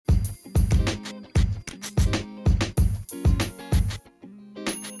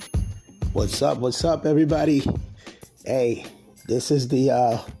What's up, everybody? Hey, this is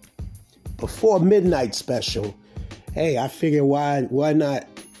the before midnight special. Hey, I figure why not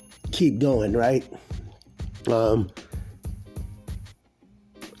keep going, right?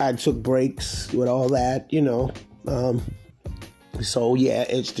 I took breaks with all that, so yeah,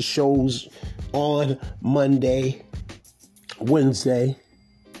 it's the shows on Monday, Wednesday,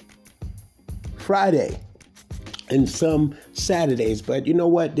 Friday, and some Saturdays. But you know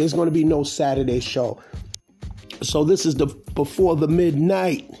what? There's going to be no Saturday show. So this is the before the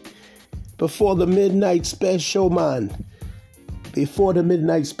midnight special, man. Before the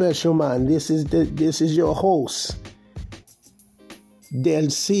midnight special, man. This is your host, Del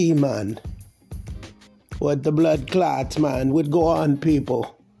C, man. What the blood clots, man. What go on,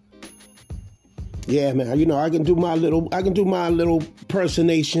 people? Yeah, man. I can do my little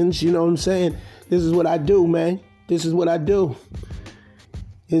impersonations. You know what I'm saying? This is what I do, man. This is what I do.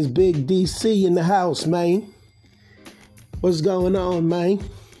 It's Big DC in the house, man. What's going on, man?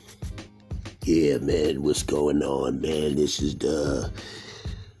 Yeah, man. What's going on, man? This is the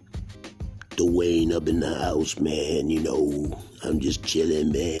Dwayne up in the house, man. I'm just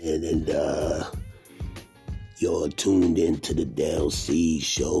chilling, man, and you're tuned into the Del C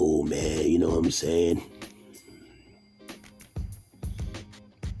show, man. You know what I'm saying?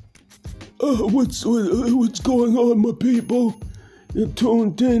 What's going on, my people? You're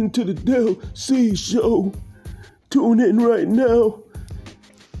tuned in to the Del C show. Tune in right now.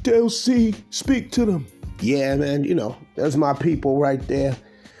 Del C, speak to them. Yeah, man. That's my people right there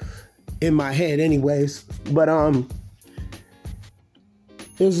in my head, anyways. But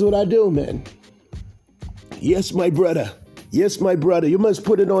this is what I do, man. Yes, my brother. Yes, my brother. You must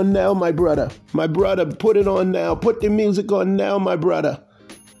put it on now, my brother. My brother, put it on now. Put the music on now, my brother.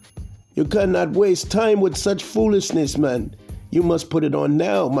 You cannot waste time with such foolishness, man. You must put it on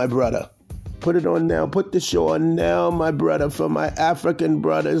now, my brother. Put it on now. Put the show on now, my brother. For my African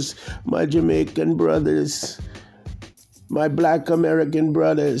brothers, my Jamaican brothers, my Black American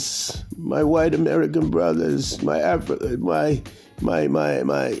brothers, my white American brothers, my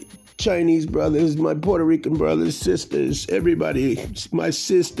Chinese brothers, my Puerto Rican brothers, sisters, everybody, my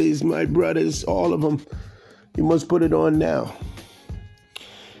sisters, my brothers, all of them. You must put it on now.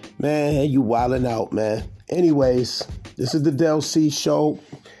 Man, you wilding out, man. Anyways, this is the Del C show.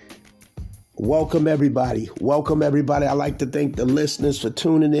 Welcome, everybody. Welcome, everybody. I'd like to thank the listeners for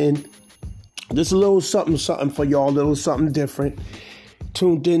tuning in. Just a little something for y'all, a little something different.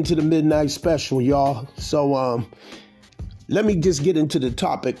 Tuned into the midnight special, y'all. So, let me just get into the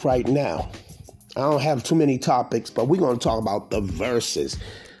topic right now. I don't have too many topics, but we're going to talk about the verses.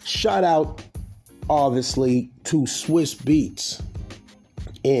 Shout out, obviously, to Swiss Beats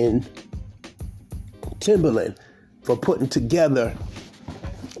and Timberland for putting together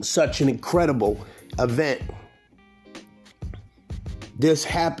such an incredible event. This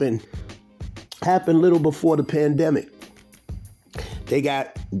happened a little before the pandemic. They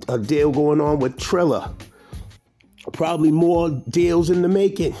got a deal going on with Triller. Probably more deals in the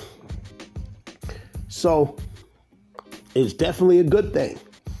making. So it's definitely a good thing.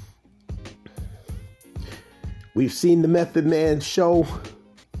 We've seen the Method Man show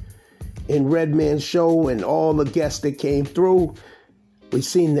and Redman show and all the guests that came through. We've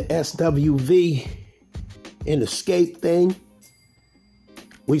seen the SWV and Escape thing.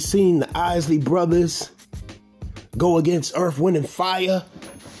 We've seen the Isley Brothers go against Earth, Wind, and Fire.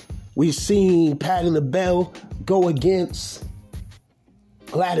 We've seen Patti LaBelle go against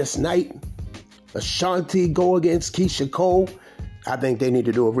Gladys Knight. Ashanti go against Keisha Cole. I think they need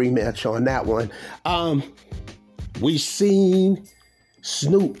to do a rematch on that one. We've seen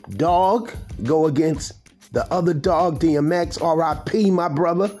Snoop Dogg go against the other dog, DMX, R.I.P., my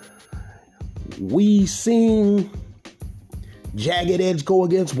brother. We seen Jagged Edge go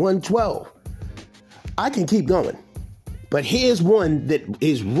against 112. I can keep going. But here's one that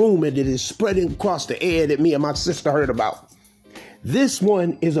is rumored, that is spreading across the air, that me and my sister heard about. This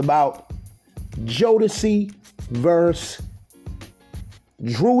one is about Jodeci versus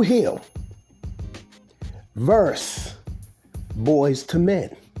Dru Hill versus Boyz II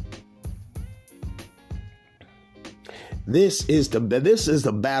Men. This is the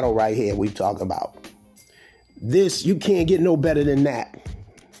battle right here we talk about. This, you can't get no better than that.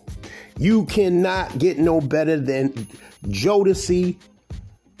 You cannot get no better than Jodeci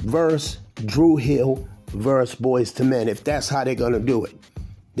versus Dru Hill versus Boyz II Men, if that's how they're going to do it.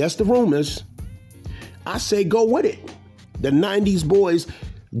 That's the rumors. I say go with it. The 90s boys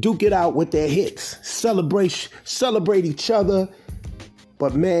duke it out with their hits. Celebrate each other.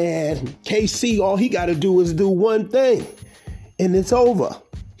 But man, KC, all he got to do is do one thing, and it's over.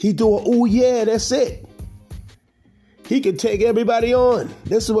 He do a ooh yeah, that's it. He could take everybody on.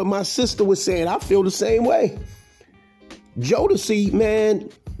 This is what my sister was saying. I feel the same way. Jodeci, man,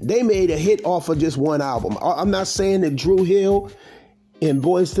 they made a hit off of just one album. I'm not saying that Dru Hill and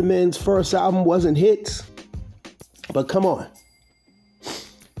Boyz II Men's first album wasn't hits, but come on.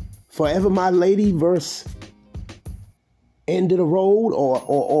 Forever My Lady verse End of the Road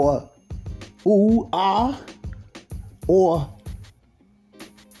or Ooh Ah or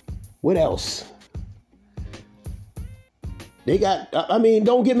what else? They got, I mean,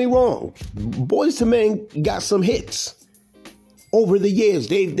 don't get me wrong. Boyz II Men got some hits over the years.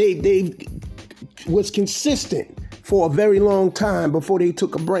 They was consistent for a very long time before they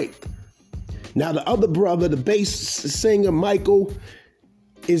took a break. Now the other brother, the bass singer Michael,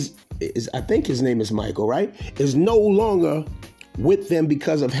 is I think his name is Michael, right? Is no longer with them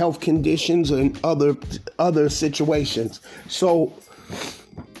because of health conditions and other situations. So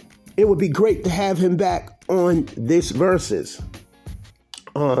it would be great to have him back on this Versus.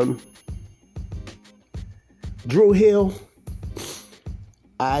 Dru Hill,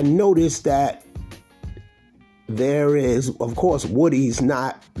 I noticed that there is, of course, Woody's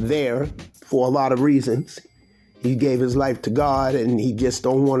not there for a lot of reasons. He gave his life to God and he just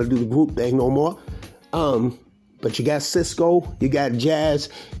don't want to do the group thing no more. But you got Cisco, you got Jazz,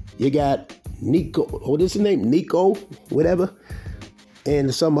 you got Nico, what is his name? Nico, whatever.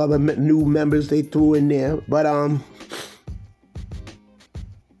 And some other new members they threw in there. But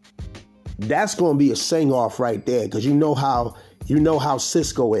that's going to be a sing-off right there, because you know how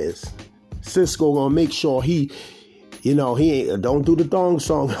Cisco is. Cisco going to make sure he ain't, don't do the thong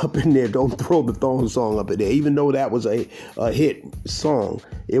song up in there. Don't throw the thong song up in there. Even though that was a hit song,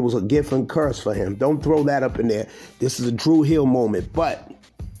 it was a gift and curse for him. Don't throw that up in there. This is a Dru Hill moment. But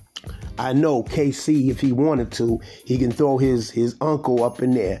I know KC, if he wanted to, he can throw his uncle up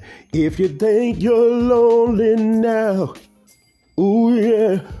in there. If you think you're lonely now, ooh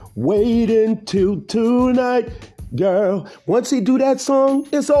yeah, wait until tonight, girl. Once he do that song,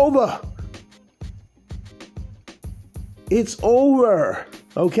 it's over. It's over,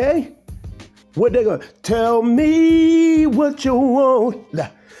 okay? What they gonna tell me what you want?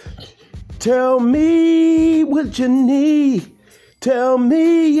 Tell me what you need. Tell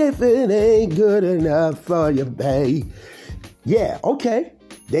me if it ain't good enough for you, babe. Yeah, okay.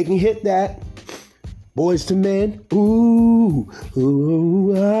 They can hit that. Boyz II Men. Ooh,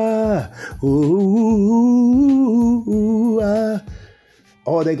 ooh, ah, ooh, ah.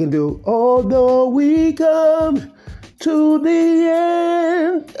 Or they can do, although we come to the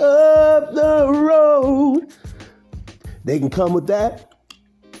end of the road. They can come with that.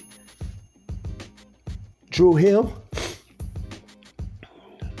 Dru Hill.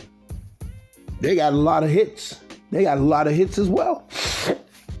 They got a lot of hits. They got a lot of hits as well.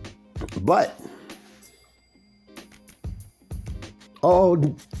 But all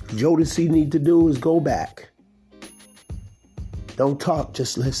Jodeci need to do is go back. Don't talk,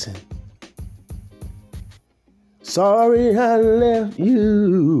 just listen. Sorry I left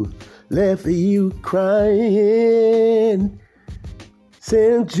you crying.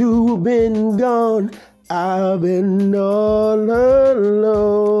 Since you've been gone, I've been all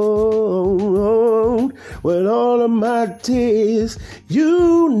alone with all of my tears.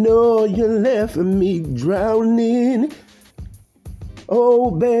 You know you left me drowning.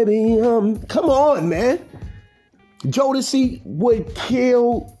 Oh, baby, come on, man. Jodeci would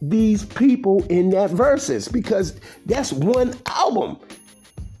kill these people in that Versus because that's one album.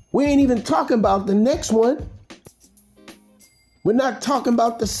 We ain't even talking about the next one. We're not talking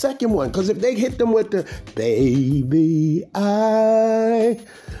about the second one, because if they hit them with the baby, I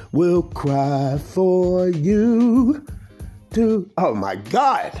will cry for you too. Oh my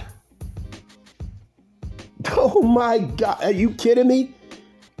God. Oh my God. Are you kidding me?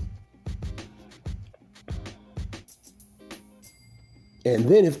 And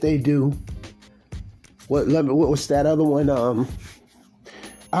then if they do, what was that other one?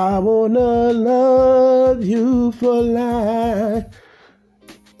 I wanna love you for life.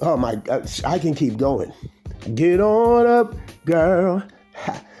 Oh my God, I can keep going. Get on up, girl.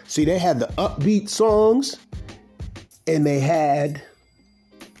 See, they had the upbeat songs and they had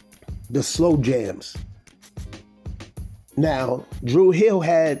the slow jams. Now, Dru Hill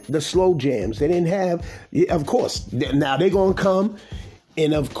had the slow jams. They didn't have, of course, now they're going to come,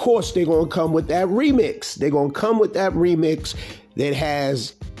 and of course they're going to come with that remix. They're going to come with that remix that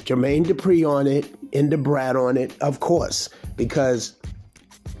has Jermaine Dupri on it and Da Brat on it, of course, because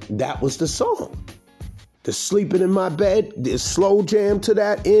that was the song. The Sleeping in My Bed, the slow jam to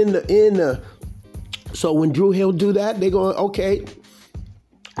that in the. So when Dru Hill do that, they're going, okay,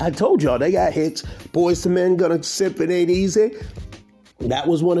 I told y'all they got hits. Boyz II Men Gonna Sip It Ain't Easy. That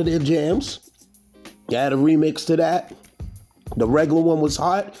was one of their jams. They had a remix to that. The regular one was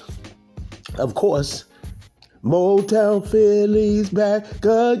hot. Of course, Motown Philly's back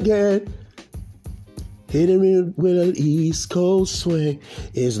again. Hitting me with an East Coast swing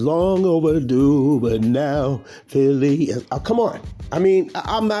is long overdue, but now Philly is... Oh, come on. I mean,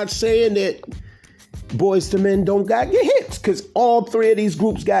 I'm not saying that Boyz II Men don't got get hits, because all three of these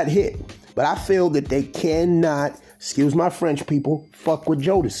groups got hit. But I feel that they cannot, excuse my French people, fuck with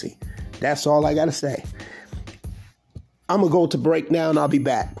Jodeci. That's all I got to say. I'm going to go to break now and I'll be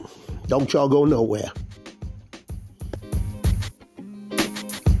back. Don't y'all go nowhere.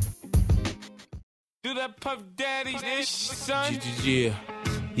 Do that Puff Daddy this, son? Yeah,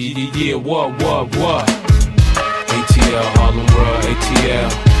 what? ATL, Harlem World, ATL,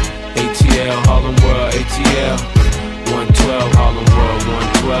 Harlem World, ATL, 112, Harlem World,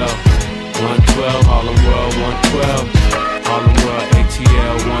 112, 112, Harlem World, 112, Harlem World,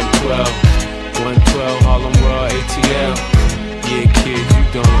 ATL, 112, 112, Harlem World, ATL. Yeah, kid, you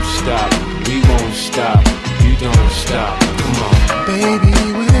don't stop, we won't stop, you don't stop, come on. Baby,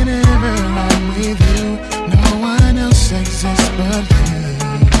 whenever I'm with you, no one else exists but you.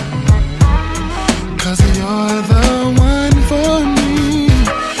 'Cause you're the one for me.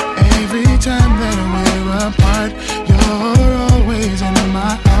 Every time that we're apart, you're always in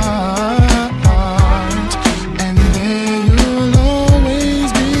my heart. And there you'll always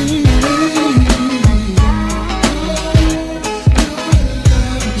be.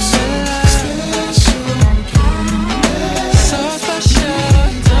 So special,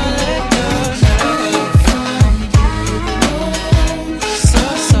 don't let go. So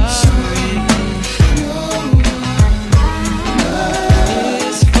sorry.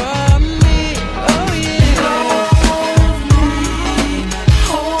 It's for me, oh yeah.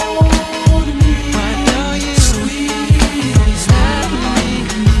 Hold me, why don't you squeeze me?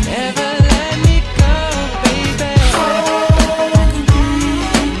 Never let me go, baby. Hold me,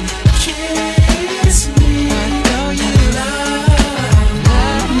 kiss me. Why don't you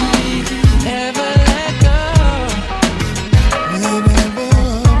love me? Never let go. Whenever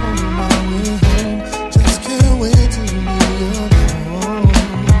I'm with home, just can't wait to be alone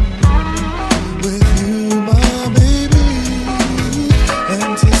with you, my baby.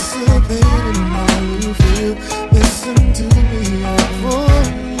 Anticipating how you feel. Listen to me, I'm for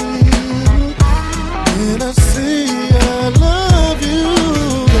you. When I say I love you,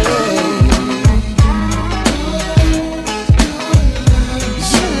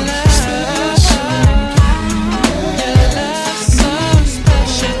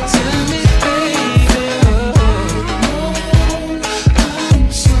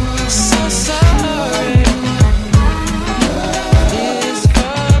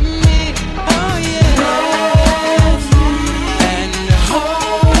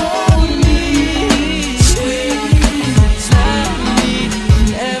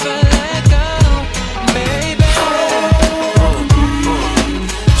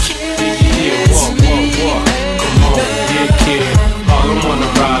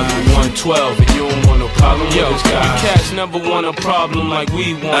 never want a problem like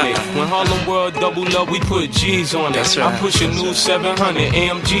we want it. When Harlem World double up, we put G's on it. That's right. I push a new 700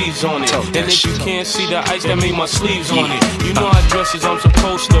 AMGs on it. Talk that And if you shit. can't see the ice that made my sleeves on it, you know I dress as I'm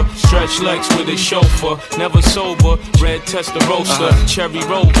supposed to. Stretch legs with a chauffeur, never sober. Red Testarossa, Cherry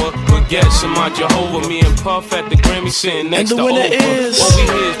Rover, baguettes in my Jehovah. Me and Puff at the Grammy sitting next the to winner Oprah. is- All we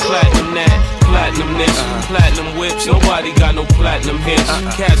hear is platinum that. Platinum this, platinum whips, nobody got no platinum hits.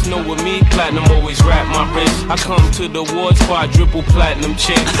 Cats know with me, platinum always wrap my wrist. I come to the awards, quadruple platinum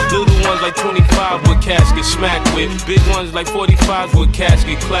chick. Little ones like 25 with casket smacked with. Big ones like 45 with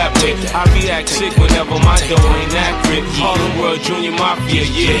casket clapped with. I react sick whenever my dough ain't accurate. Harlem World Junior Mafia,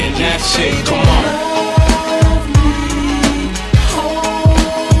 yeah, and that's it, come on.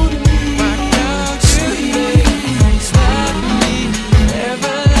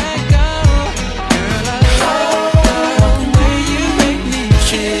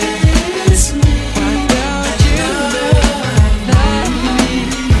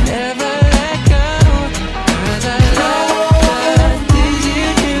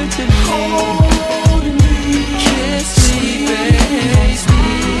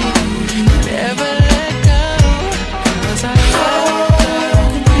 never let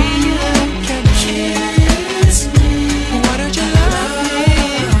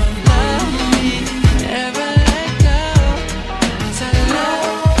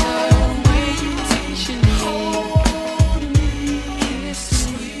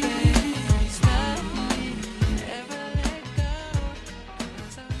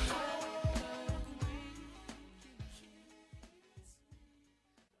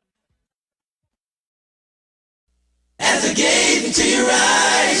into your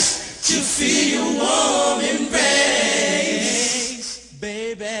eyes to feel your warm embrace,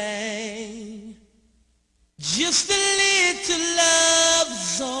 baby. Just a little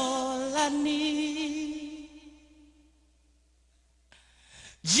love's all I need.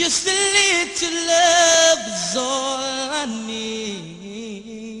 Just a little love's all I need.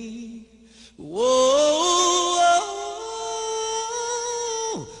 Whoa,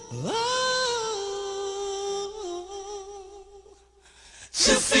 whoa,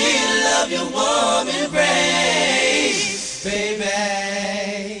 to feel love your warm embrace, baby.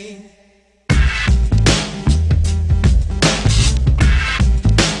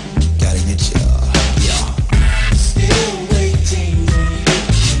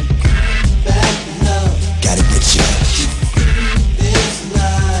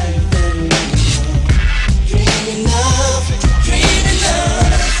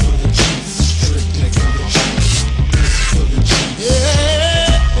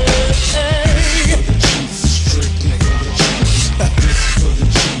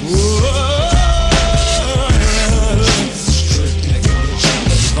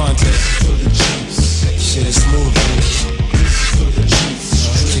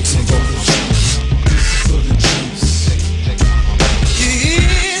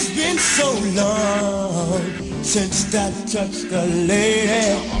 Since that touched the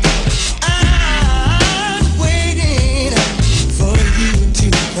lady, I'm waiting for you to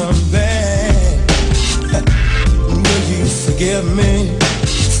come back. Will you forgive me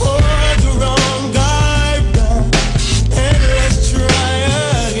for the wrong guy? And let's try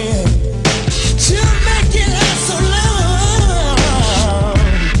again to make it last so long.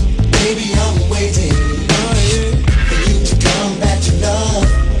 Baby, I'm waiting for you to come back to love.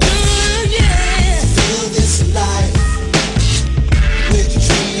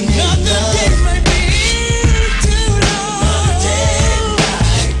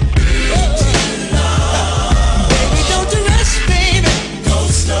 Baby, don't you rush, baby.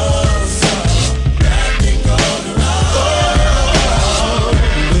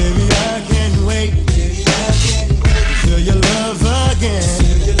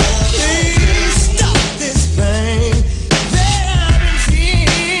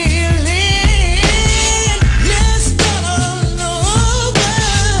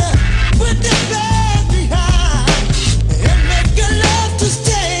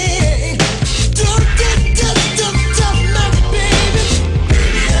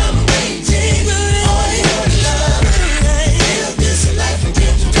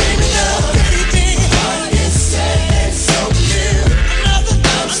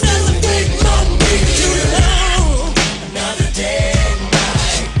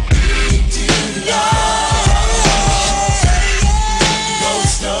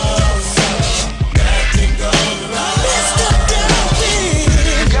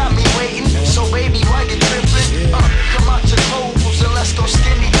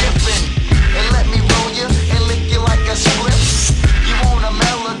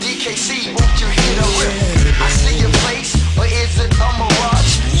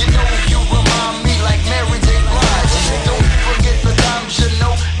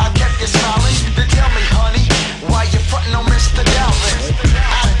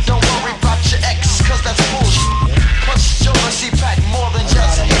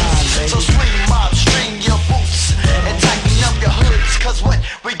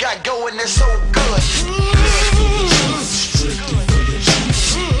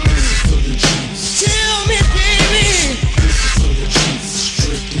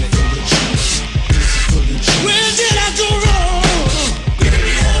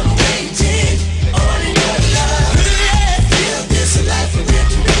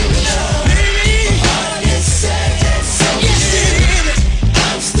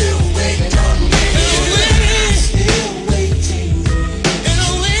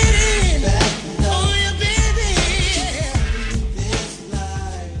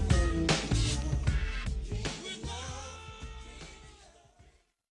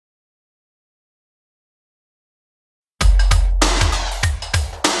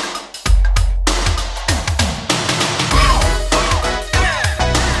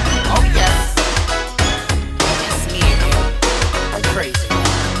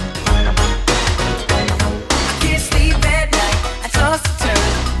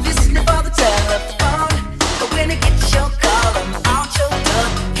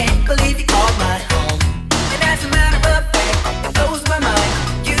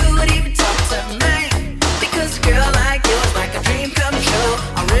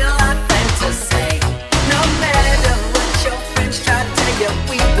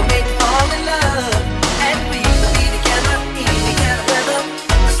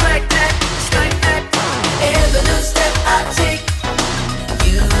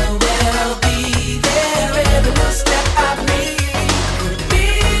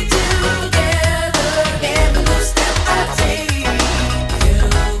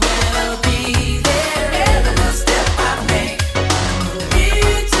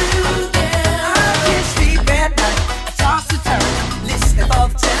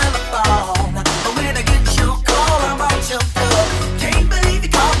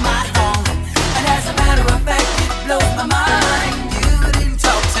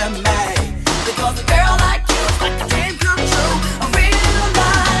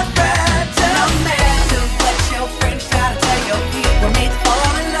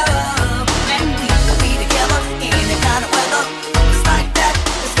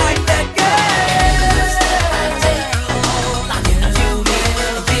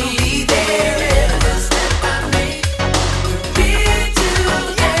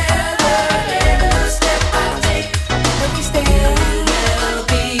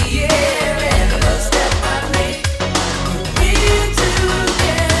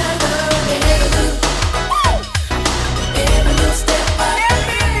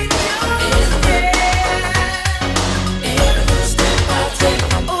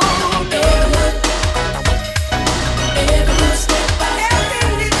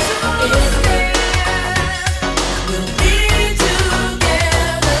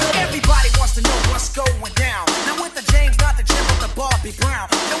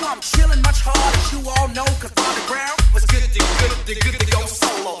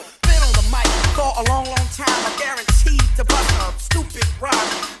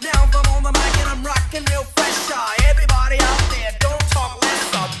 rocking real fresh. Everybody out there, don't talk less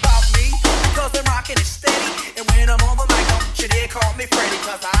about me, because I'm rocking it steady. And when I'm on the mic, don't you dare call me Freddy,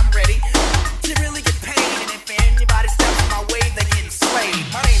 because I'm ready to really get paid. And if anybody steps my way, they're getting slayed.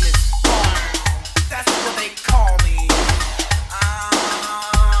 My name is Bond, that's what they call me.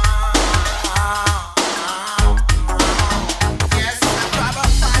 Yes, I drive a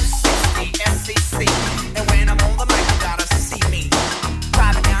 560 SCC, and when I'm on the mic, you gotta see me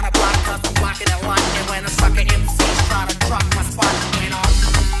driving down the block, 'cause I'm blocking it one. And when I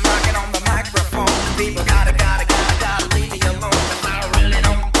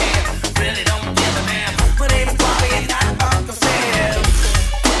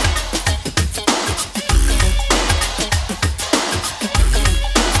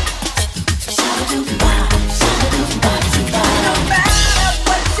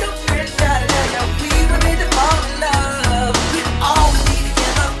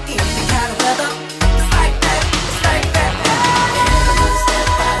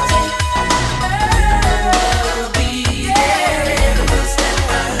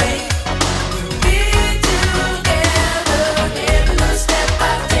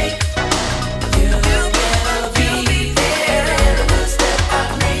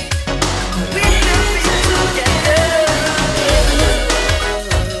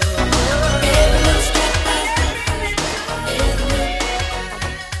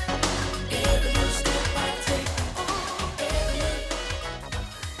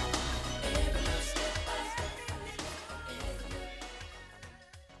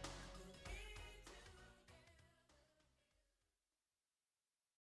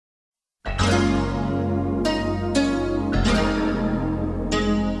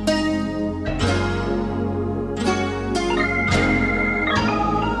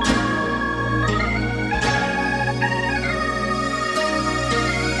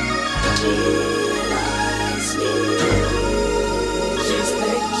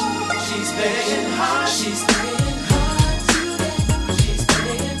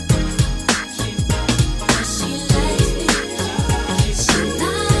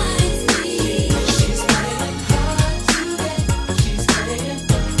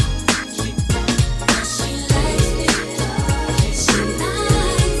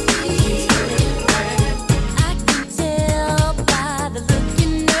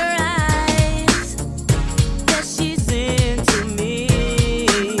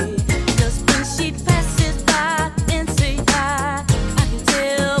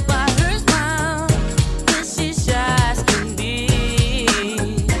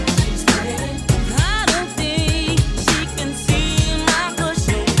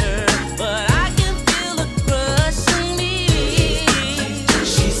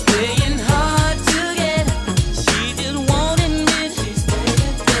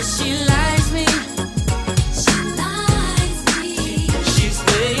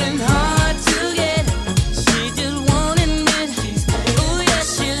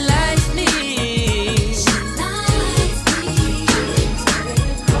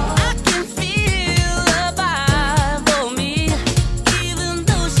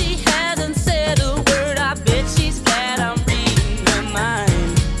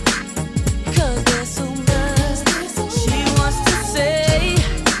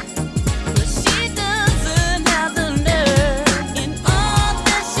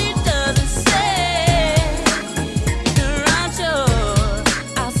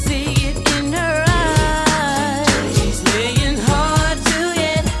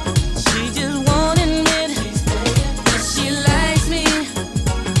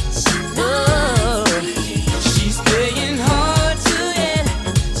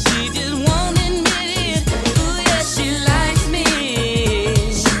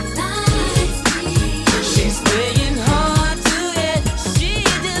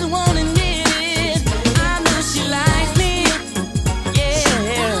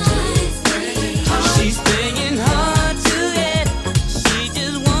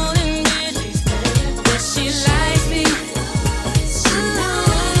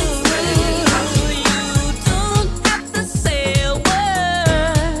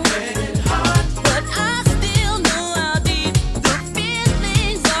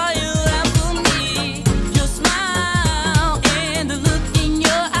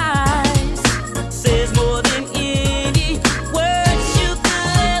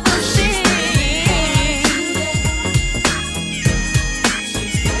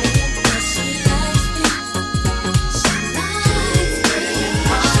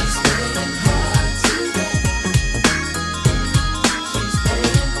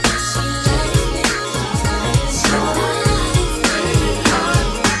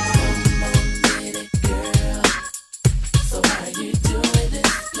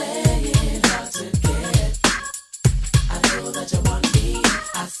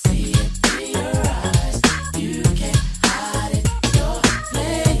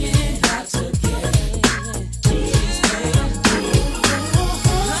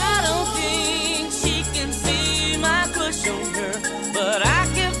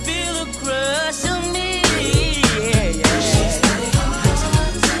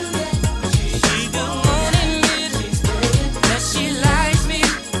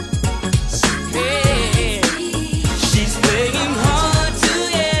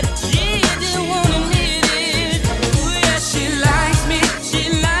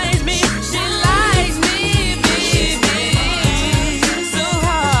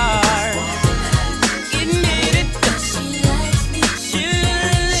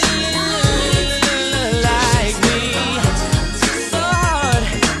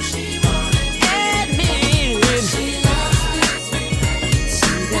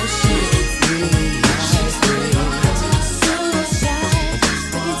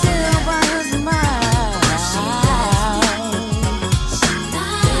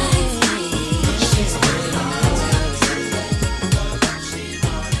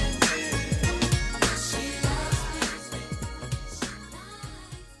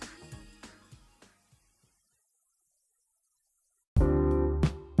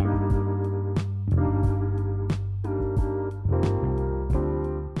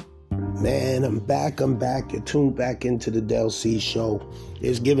man, I'm back. You're tuned back into the Del C Show.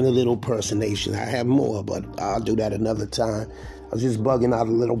 It's giving a little impersonation. I have more, but I'll do that another time. I was just bugging out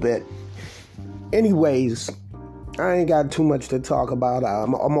a little bit. Anyways, I ain't got too much to talk about.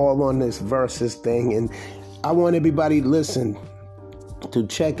 I'm all on this versus thing, and I want everybody to listen to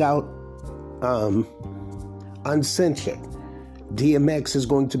check out Uncensored. DMX is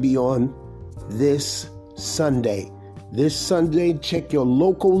going to be on this Sunday. This Sunday, check your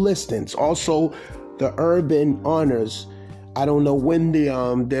local listings. Also, the Urban Honors. I don't know when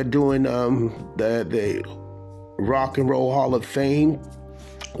they're doing the Rock and Roll Hall of Fame,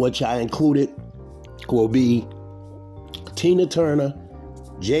 which I included, will be Tina Turner,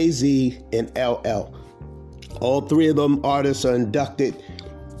 Jay-Z, and LL. All three of them artists are inducted.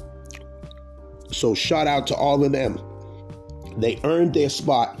 So shout out to all of them. They earned their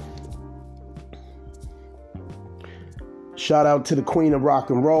spot. Shout out to the Queen of Rock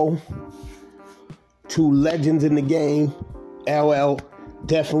and Roll. Two legends in the game. LL,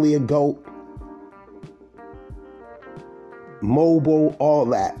 definitely a GOAT. Mobile, all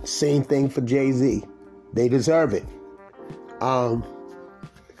that. Same thing for Jay-Z. They deserve it. From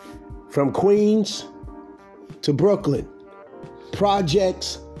Queens to Brooklyn.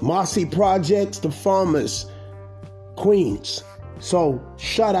 Projects, Marcy Projects to Farmers, Queens. So,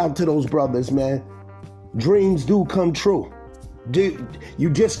 shout out to those brothers, man. Dreams do come true. You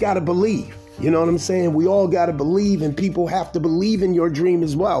just got to believe. You know what I'm saying? We all got to believe, and people have to believe in your dream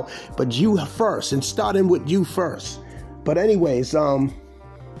as well. But you first, and starting with you first. But anyways,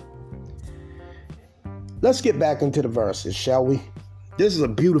 let's get back into the verses, shall we? This is a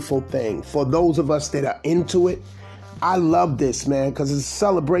beautiful thing. For those of us that are into it, I love this, man, because it's a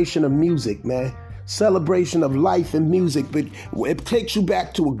celebration of music, man. Celebration of life and music, but it takes you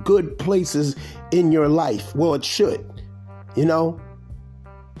back to a good places in your life. Well, it should, you know.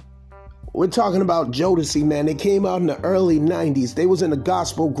 We're talking about Jodeci, man. They came out in the early 90s. They was in a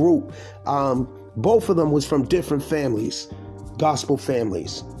gospel group. Both of them was from different families, gospel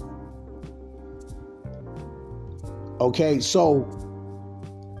families. Okay, so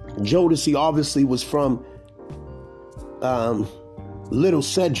Jodeci obviously was from Little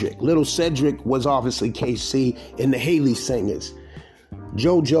Cedric. Little Cedric was obviously KC and the Haley Singers.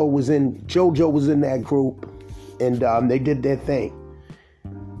 JoJo was in that group, and they did their thing.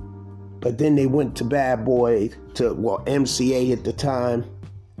 But then they went to Bad Boy, to MCA at the time.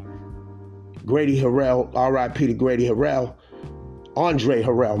 Grady Harrell, R.I.P. to Grady Harrell. Andre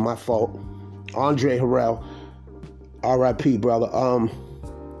Harrell, my fault. Andre Harrell, R.I.P. brother.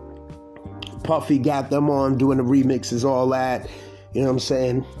 Puffy got them on doing the remixes, all that. You know what I'm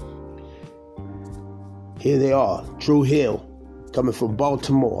saying? Here they are. Drew Hill, coming from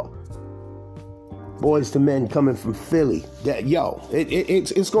Baltimore. Boys to Men coming from Philly.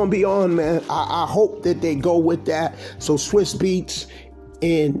 It's going to be on, man. I hope that they go with that. So Swiss Beats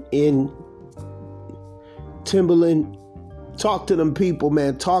in Timberland, talk to them people,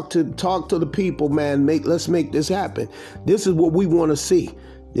 man. Talk to the people, man. Let's make this happen. This is what we want to see.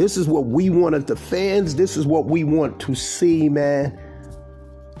 This is what we wanted, the fans. This is what we want to see, man.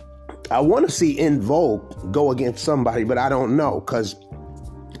 I want to see En Vogue go against somebody, but I don't know, because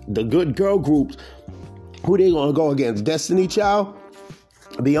the good girl groups, who they going to go against? Destiny Child?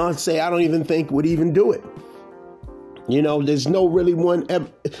 Beyonce, I don't even think would even do it. You know, there's no really one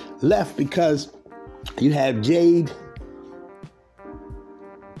left, because you have Jade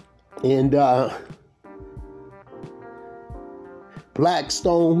and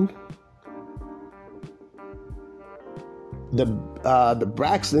Blackstone. The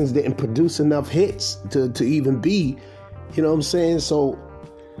Braxtons didn't produce enough hits to even be, you know what I'm saying? So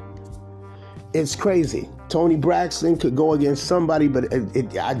it's crazy. Tony Braxton could go against somebody, but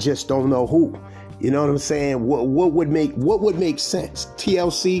I just don't know who. You know what I'm saying? What would make sense?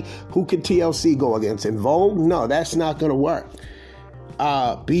 TLC? Who could TLC go against? En Vogue? No, that's not gonna work.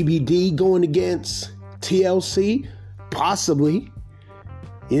 BBD going against TLC? Possibly.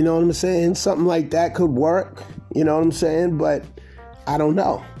 You know what I'm saying? Something like that could work. You know what I'm saying? But I don't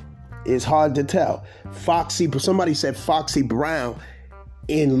know. It's hard to tell. Somebody said Foxy Brown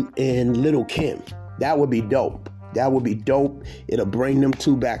in Lil' Kim. That would be dope. That would be dope. It'll bring them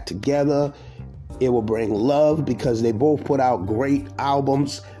two back together. It will bring love, because they both put out great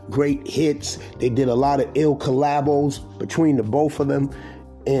albums, great hits. They did a lot of ill collabos between the both of them.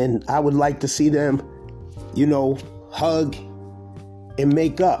 And I would like to see them, you know, hug and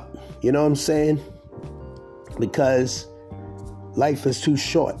make up. You know what I'm saying? Because life is too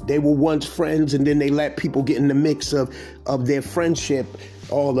short. They were once friends, and then they let people get in the mix of their friendship,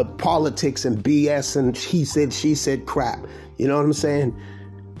 all the politics and BS and he said, she said crap. You know what I'm saying?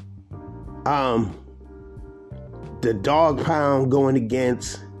 The Dog Pound going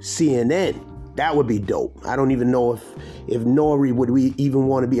against CNN. That would be dope. I don't even know if Nori would we even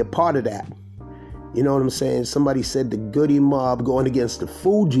want to be a part of that. You know what I'm saying? Somebody said the Goody Mob going against the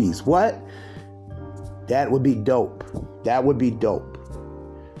Fugees. What? That would be dope. That would be dope.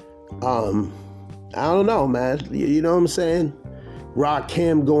 I don't know, man. You know what I'm saying?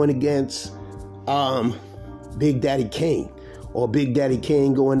 Rakim going against Big Daddy Kane, or Big Daddy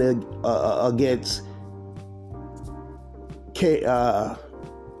Kane going against KRS-One.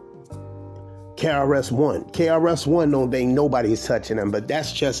 KRS-One don't think nobody's touching him, but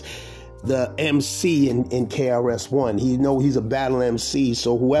that's just the MC in KRS-One. He's a battle MC,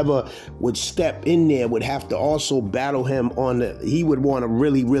 so whoever would step in there would have to also battle him he would want to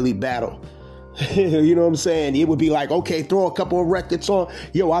really, really battle. You know what I'm saying? It would be like, okay, throw a couple of records on.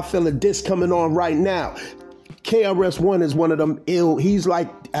 Yo, I feel a disc coming on right now. KRS-One is one of them he's like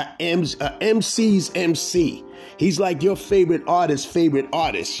MC's MC. He's like your favorite artist.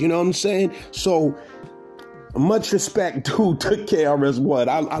 You know what I'm saying? So much respect to KRS-One.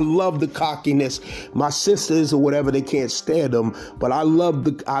 I love the cockiness. My sisters or whatever, they can't stand him, but I love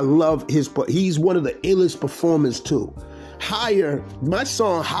he's one of the illest performers too. Higher, my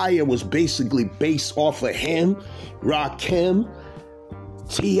song Higher was basically based off of him, Rakim,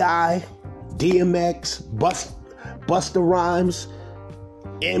 T.I., DMX, Busta Rhymes,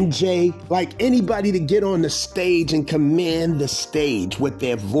 MJ, like anybody to get on the stage and command the stage with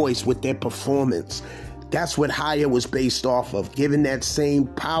their voice, with their performance. That's what Higher was based off of, giving that same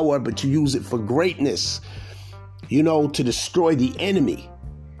power, but you use it for greatness, to destroy the enemy.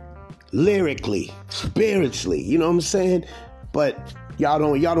 Lyrically, spiritually, you know what I'm saying? But y'all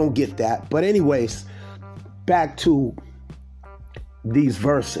don't get that. But anyways, back to these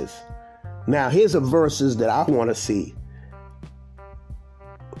verses. Now, here's a verses that I want to see.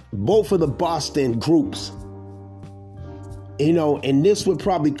 Both of the Boston groups, and this would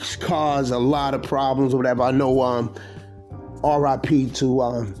probably cause a lot of problems or whatever. I know R.I.P.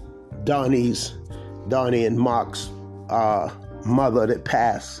 to Donnie and Mark's mother that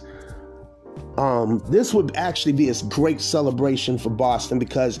passed. This would actually be a great celebration for Boston,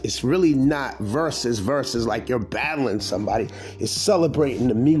 because it's really not verses like you're battling somebody. It's celebrating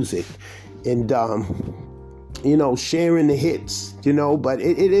the music and sharing the hits, but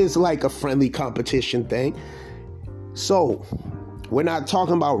it is like a friendly competition thing. So we're not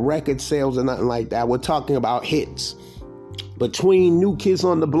talking about record sales or nothing like that. We're talking about hits. Between New Kids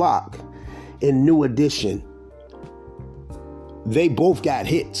on the Block and New Edition, they both got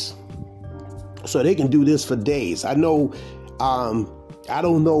hits. So they can do this for days. I know, I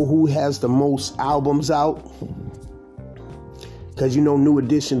don't know who has the most albums out, because New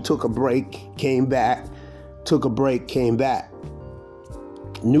Edition took a break, came back, took a break, came back.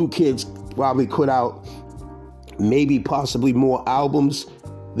 New Kids probably put out possibly more albums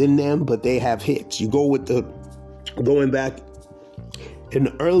than them, but they have hits. You go with going back in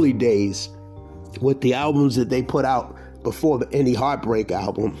the early days with the albums that they put out before the Any Heartbreak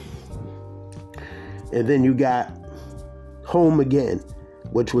album. And then you got Home Again,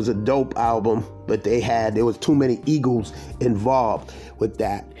 which was a dope album, but there was too many Eagles involved with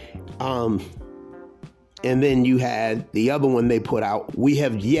that. And then you had the other one they put out. We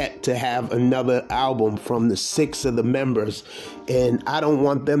have yet to have another album from the 6 of the members, and I don't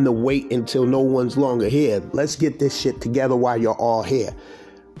want them to wait until no one's longer here. Let's get this shit together while you're all here,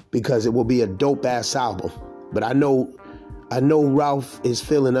 because it will be a dope ass album. But I know Ralph is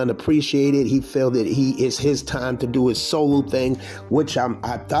feeling unappreciated. He felt that it's his time to do his solo thing, which I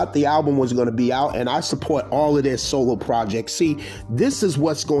thought the album was going to be out, and I support all of their solo projects. See, this is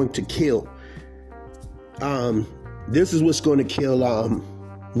what's going to kill. This is what's going to kill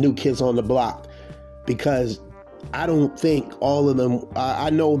New Kids on the Block, because I don't think all of them. I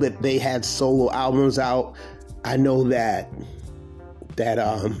know that they had solo albums out. I know that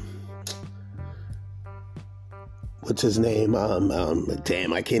what's his name?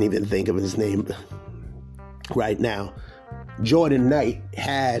 Damn, I can't even think of his name right now. Jordan Knight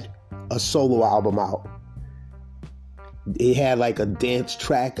had a solo album out. He had like a dance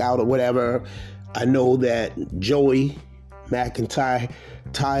track out or whatever. I know that Joey McIntyre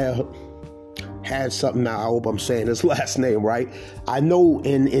had something. Now I hope I'm saying his last name right. I know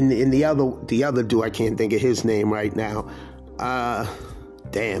in the other dude, I can't think of his name right now.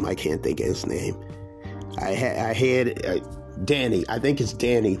 Damn, I can't think of his name. I had Danny. I think it's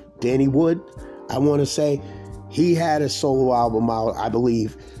Danny Wood. I want to say he had a solo album out, I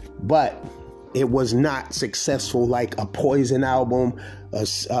believe, but it was not successful like a Poison album, or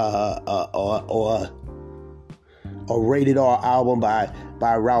a Rated R album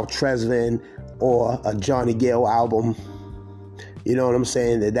by Ralph Tresvant or a Johnny Gill album. You know what I'm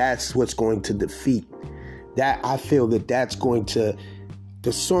saying? That's what's going to defeat that. I feel that's going to,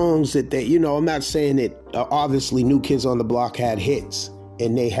 the songs that they, I'm not saying that obviously New Kids on the Block had hits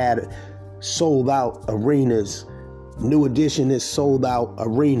and they had sold out arenas. New Edition has sold out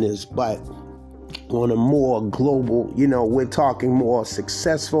arenas, but on a more global, we're talking more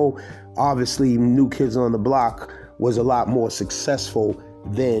successful. Obviously, New Kids on the Block was a lot more successful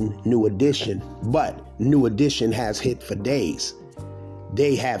than New Edition, but New Edition has hit for days.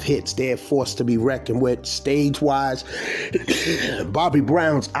 They have hits. They're forced to be reckoned with stage-wise. Bobby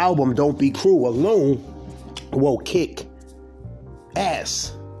Brown's album, Don't Be Cruel, alone will kick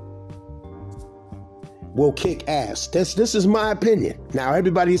ass. This is my opinion. Now,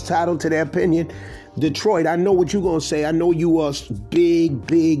 everybody's entitled to their opinion. Detroit, I know what you're going to say. I know you are a big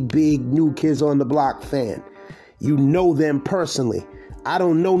New Kids on the Block fan. You know them personally. I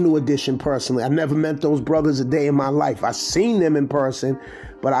don't know New Edition personally. I never met those brothers a day in my life. I've seen them in person,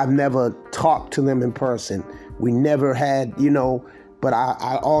 but I've never talked to them in person. We never had, but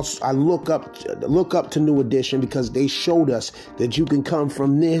I look up to New Edition because they showed us that you can come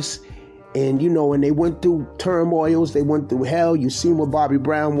from this. And, and they went through turmoils, they went through hell. You seen what Bobby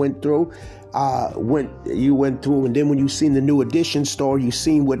Brown went through, you went through. And then when you seen the New Edition story, you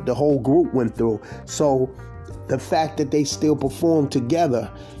seen what the whole group went through. So the fact that they still perform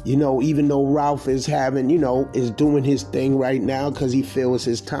together, even though Ralph is is doing his thing right now because he feels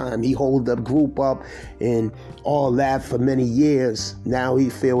his time. He hold the group up and all that for many years. Now he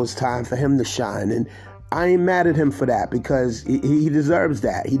feels it's time for him to shine. And I ain't mad at him for that because he deserves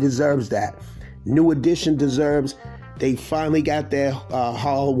that. He deserves that. New Edition deserves. They finally got their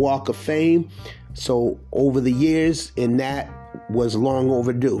Hall Walk of Fame. So over the years, and that was long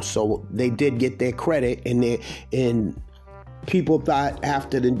overdue. So they did get their credit, and people thought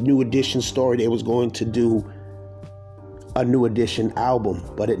after the New Edition story they was going to do a New Edition album,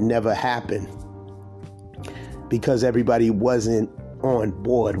 but it never happened because everybody wasn't on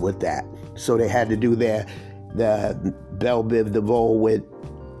board with that. So they had to do the Belle Biv DeVoe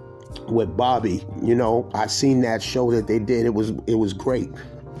with Bobby. I seen that show that they did. It was great.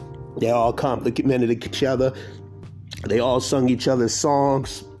 They all complimented each other. They all sung each other's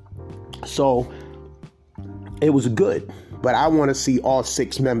songs. So it was good. But I want to see all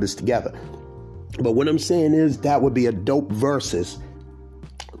 6 members together. But what I'm saying is that would be a dope versus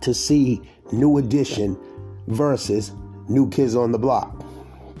to see New Edition versus New Kids on the Block.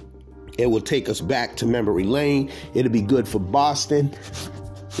 It will take us back to memory lane. It'll be good for Boston.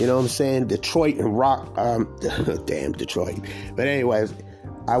 You know what I'm saying? Detroit and damn Detroit. But anyways,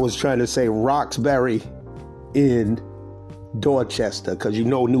 I was trying to say Roxbury in Dorchester, because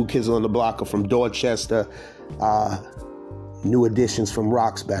New Kids on the Block are from Dorchester. New Edition's from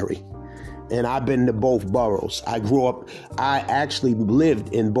Roxbury. And I've been to both boroughs. I actually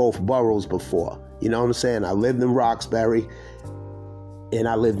lived in both boroughs before. You know what I'm saying? I lived in Roxbury and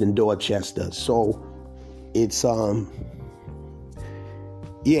I lived in Dorchester. So it's,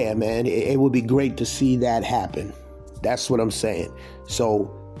 yeah, man, it would be great to see that happen. That's what I'm saying. So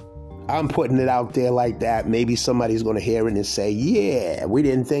I'm putting it out there like that. Maybe somebody's going to hear it and say, yeah, we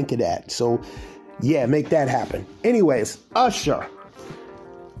didn't think of that. So, yeah, make that happen. Anyways, Usher.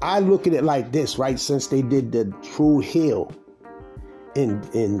 I look at it like this, right? Since they did the True Hill in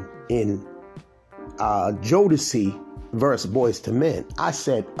Jodeci versus Boyz II Men, I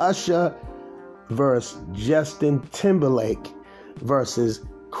said Usher versus Justin Timberlake versus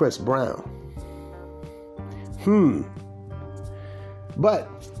Chris Brown. But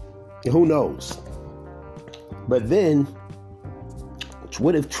who knows? But then,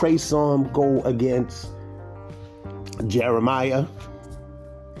 what if Trey Songz go against Jeremiah?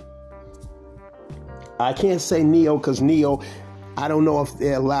 I can't say Neo because Neo, I don't know if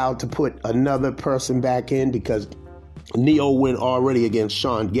they're allowed to put another person back in because Neo went already against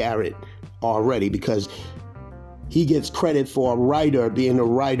Sean Garrett already because he gets credit for a writer being a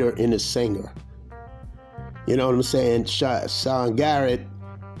writer and a singer. You know what I'm saying? Sean Garrett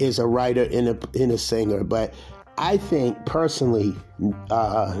is a writer and a singer, but I think personally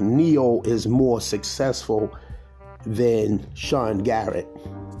Neo is more successful than Sean Garrett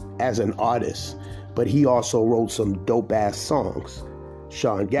as an artist. But he also wrote some dope-ass songs,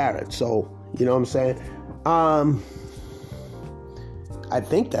 Sean Garrett. So, you know what I'm saying? I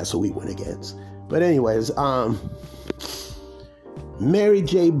think that's who he went against. But anyways, Mary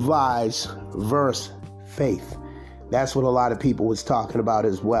J. Blige versus Faith. That's what a lot of people was talking about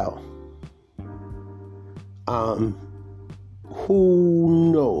as well.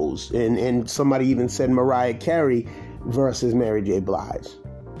 Who knows? And somebody even said Mariah Carey versus Mary J. Blige.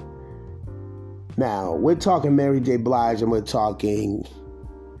 Now, we're talking Mary J. Blige and we're talking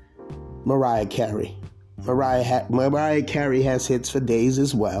Mariah Carey. Mariah Carey has hits for days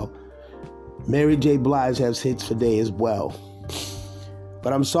as well. Mary J. Blige has hits for days as well.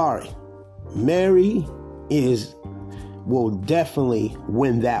 But I'm sorry. Mary will definitely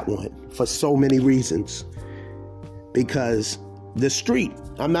win that one for so many reasons. Because the street,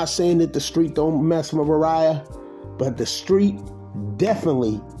 I'm not saying that the street don't mess with Mariah, but the street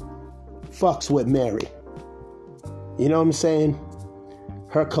definitely fucks with Mary. You know what I'm saying?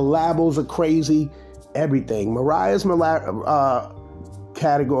 Her collabos are crazy. Everything. Mariah's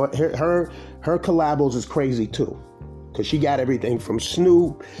category, her collabos is crazy too. Because she got everything from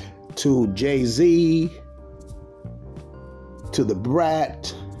Snoop to Jay-Z to The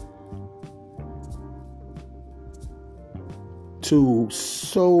Brat to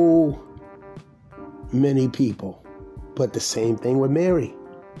so many people. But the same thing with Mary.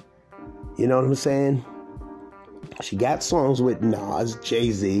 You know what I'm saying? She got songs with Nas,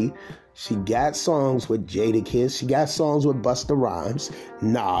 Jay-Z. She got songs with Jadakiss. She got songs with Busta Rhymes,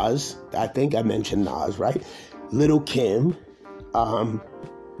 Nas. I think I mentioned Nas, right? Lil' Kim,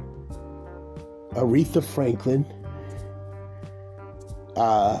 Aretha Franklin.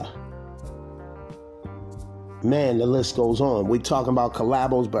 Man, the list goes on. We're talking about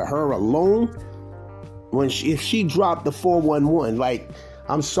collabos, but her alone, if she dropped the 411, like,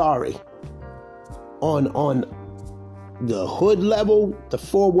 I'm sorry, on the hood level, the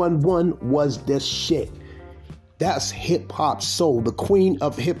 411 was the shit. That's hip hop soul, the queen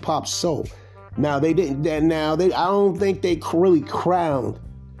of hip hop soul. Now I don't think they really crowned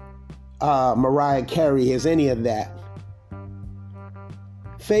Mariah Carey as any of that.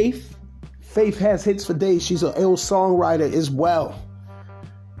 Faith has hits for days. She's an ill songwriter as well.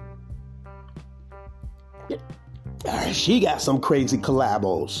 She got some crazy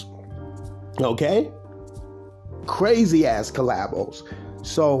collabos. Okay? Crazy ass collabos.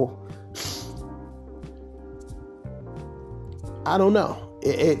 So I don't know.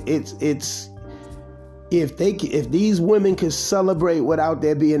 It's if these women could celebrate without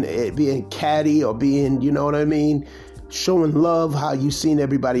there being catty or being, you know what I mean, showing love how you seen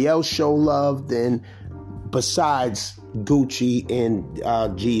everybody else show love, then besides Gucci and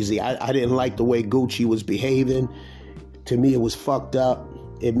Jeezy, I didn't like the way Gucci was behaving. To me, it was fucked up.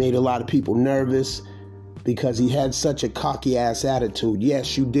 It made a lot of people nervous because he had such a cocky ass attitude.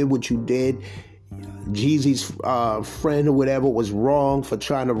 Yes, you did what you did. Jeezy's friend or whatever was wrong for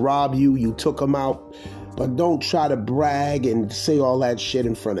trying to rob you. You took him out. But don't try to brag and say all that shit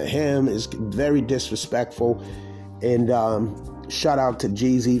in front of him. It's very disrespectful. And shout out to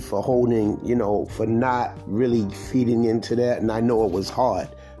Jeezy for for not really feeding into that. And I know it was hard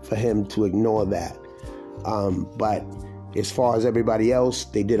for him to ignore that. But as far as everybody else,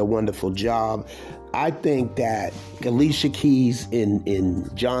 they did a wonderful job. I think that Alicia Keys in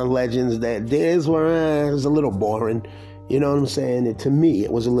John Legend's, that theirs was a little boring. You know what I'm saying? To me,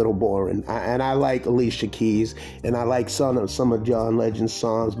 it was a little boring. And I like Alicia Keys, and I like some of John Legend's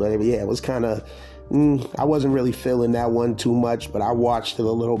songs. But yeah, it was kind of, I wasn't really feeling that one too much, but I watched it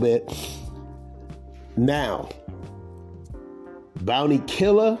a little bit. Now, Bounty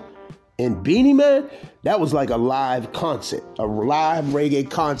Killer and Beanie Man, that was like a live concert, a live reggae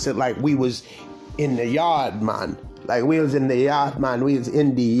concert, like we was in the yard, man. Like we was in the yard, man. We was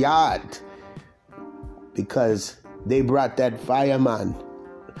in the yard. Because they brought that fireman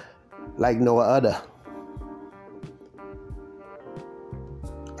like no other.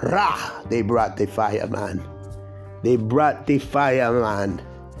 Rah! They brought the fireman. They brought the fireman.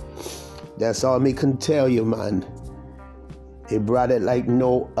 That's all me can tell you, man. They brought it like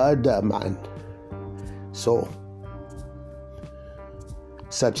no other, man. So,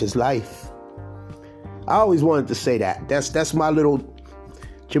 such is life. I always wanted to say that. That's my little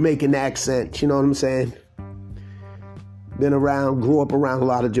Jamaican accent. You know what I'm saying? Been around, grew up around a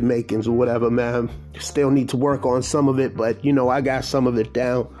lot of Jamaicans or whatever, man. Still need to work on some of it, but I got some of it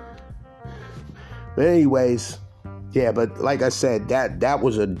down. But anyways, yeah, but like I said, that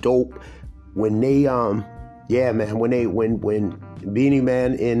was a dope when they when Beanie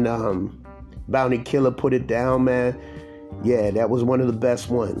Man and Bounty Killer put it down, man. Yeah, that was one of the best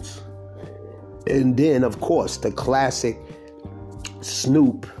ones. And then, of course, the classic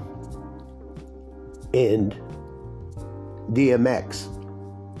Snoop and DMX.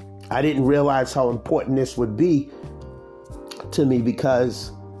 I didn't realize how important this would be to me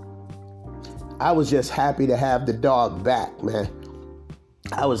because I was just happy to have the dog back, man.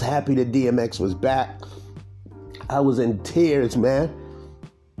 I was happy that DMX was back. I was in tears, man.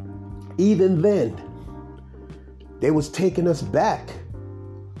 Even then, they was taking us back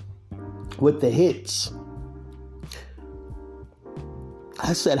with the hits.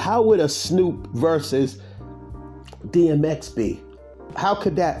 I said, how would a Snoop versus DMX be? How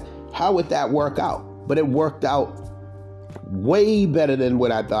would that work out? But it worked out way better than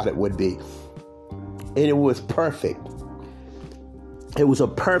what I thought it would be. And it was perfect. It was a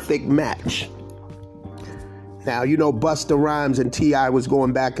perfect match. Now, you know, Busta Rhymes and T.I. was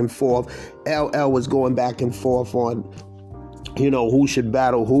going back and forth. LL was going back and forth on, you know, who should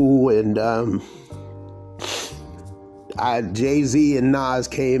battle who. And Jay-Z and Nas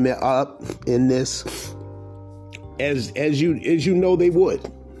came up in this, as you know they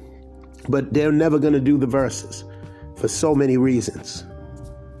would. But they're never going to do the verses for so many reasons.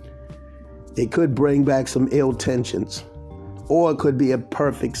 It could bring back some ill tensions, or it could be a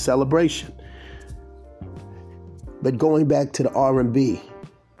perfect celebration. But going back to the R&B,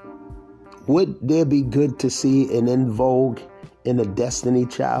 would there be good to see an En Vogue and a Destiny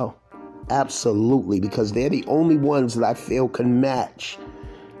Child? Absolutely, because they're the only ones that I feel can match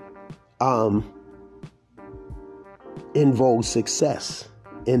En Vogue's success,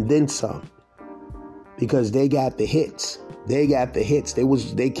 and then some, because they got the hits.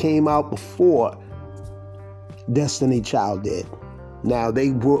 They came out before Destiny Child did. Now they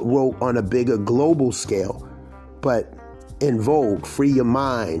wrote on a bigger global scale, but En Vogue, Free Your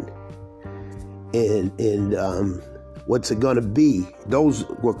Mind, and What's It Gonna Be? Those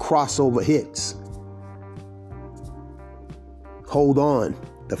were crossover hits. Hold On,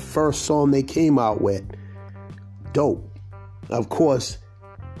 the first song they came out with, dope. Of course,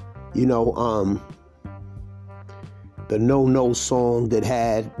 you know, the No song that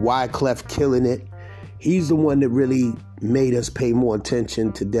had Wyclef killing it. He's the one that really made us pay more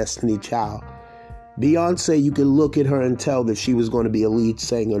attention to Destiny Child. Beyonce, you can look at her and tell that she was going to be a lead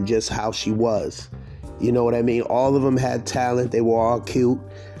singer, just how she was. You know what I mean? All of them had talent. They were all cute.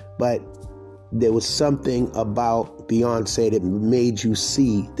 But there was something about Beyonce that made you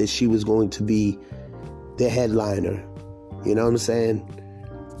see that she was going to be the headliner. You know what I'm saying?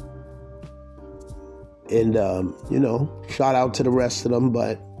 And, you know, shout out to the rest of them.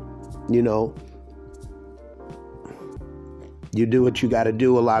 But, you know, you do what you got to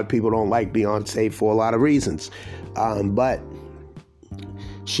do. A lot of people don't like Beyonce for a lot of reasons. But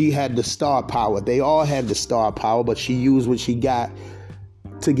she had the star power. They all had the star power, but she used what she got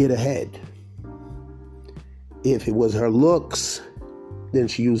to get ahead. If it was her looks, then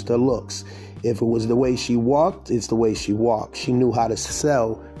she used her looks. If it was the way she walked, it's the way she walked. She knew how to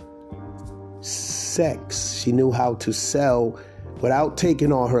sell sex. She knew how to sell without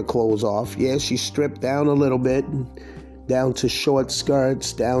taking all her clothes off. Yeah, she stripped down a little bit, down to short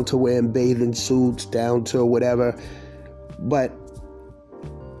skirts, down to wearing bathing suits, down to whatever. But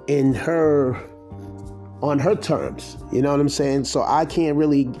on her terms, you know what I'm saying? So I can't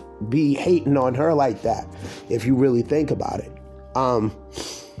really be hating on her like that, if you really think about it.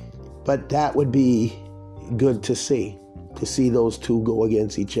 But that would be good to see those two go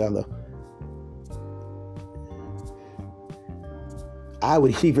against each other. I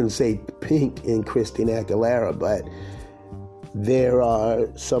would even say Pink and Christina Aguilera, but there are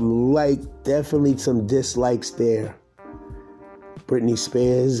definitely some dislikes there. Britney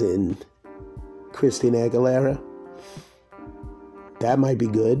Spears and Christina Aguilera. That might be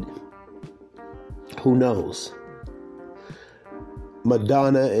good. Who knows?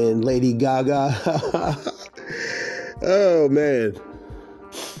 Madonna and Lady Gaga. Oh, man.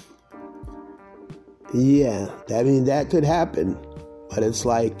 Yeah, I mean, that could happen. But it's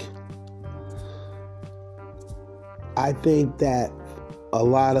like, I think that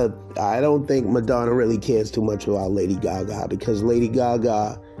I don't think Madonna really cares too much about Lady Gaga, because Lady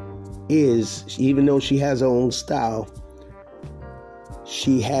Gaga is, even though she has her own style,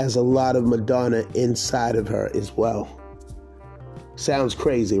 she has a lot of Madonna inside of her as well. Sounds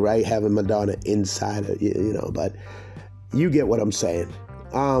crazy, right? Having Madonna inside of you know, but you get what I'm saying.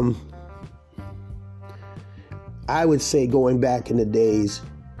 I would say, going back in the days,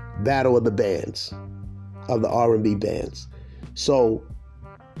 battle of the bands, of the R&B bands. So,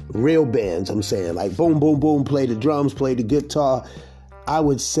 real bands, I'm saying, like boom, boom, boom, play the drums, play the guitar. I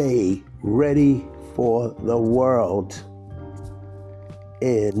would say Ready for the World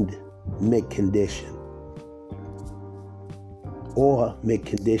and Mick Condition. Or Mick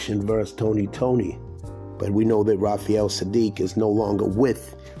Condition versus Tony Tony. But we know that Raphael Sadiq is no longer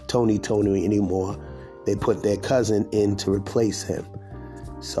with Tony Tony anymore. They put their cousin in to replace him.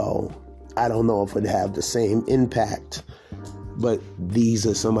 So I don't know if it would have the same impact. But these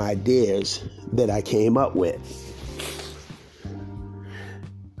are some ideas that I came up with.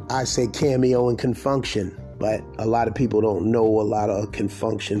 I say Cameo and Confunction, but a lot of people don't know a lot of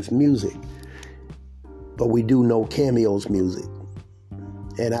Confunction's music. But we do know Cameo's music.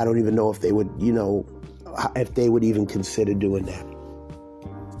 And I don't even know if they would, if they would even consider doing that.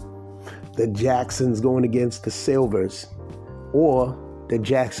 The Jacksons going against the Silvers, or the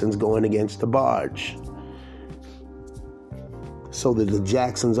Jacksons going against the Barge. So that the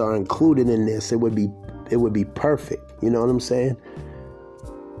Jacksons are included in this, it would be perfect. You know what I'm saying?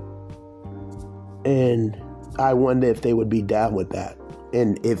 And I wonder if they would be down with that.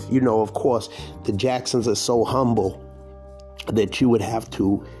 And if, of course, the Jacksons are so humble that you would have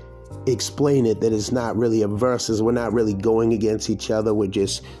to explain it, that it's not really a versus. We're not really going against each other. We're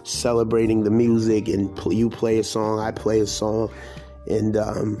just celebrating the music, and you play a song, I play a song. And,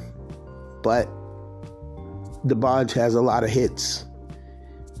 but the Barge has a lot of hits.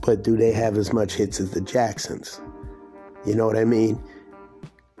 But do they have as much hits as the Jacksons? You know what I mean?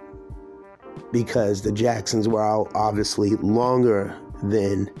 Because the Jacksons were out obviously longer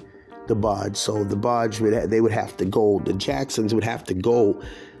than the Barge. So the Barge, they would have to go, the Jacksons would have to go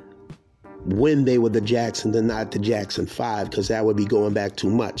when they were the Jacksons and not the Jackson 5, because that would be going back too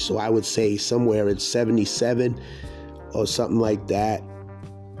much. So I would say somewhere at 77 or something like that,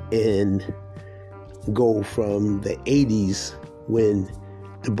 and go from the 80s when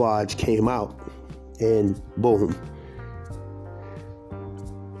the Barge came out, and boom.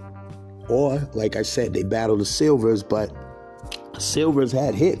 Or, like I said, they battled the Silvers, but Silvers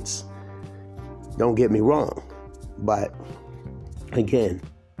had hits. Don't get me wrong. But, again,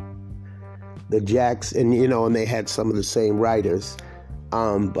 the Jacks, and and they had some of the same writers.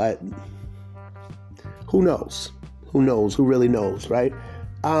 But who knows? Who knows? Who really knows, right?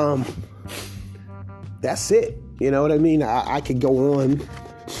 That's it. You know what I mean? I could go on.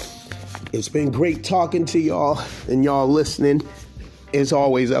 It's been great talking to y'all and y'all listening. As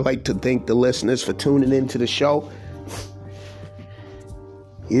always, I'd like to thank the listeners for tuning into the show.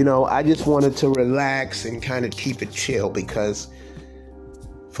 I just wanted to relax and kind of keep it chill, because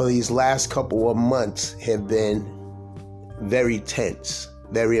for these last couple of months have been very tense,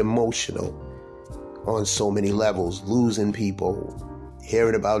 very emotional on so many levels. Losing people,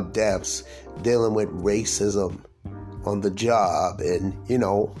 hearing about deaths, dealing with racism on the job, and,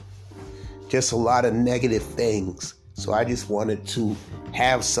 just a lot of negative things. So I just wanted to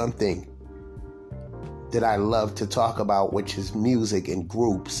have something that I love to talk about, which is music and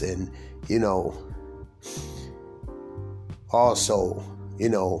groups, and, also,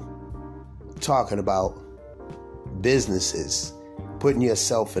 talking about businesses, putting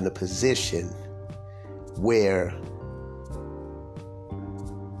yourself in a position where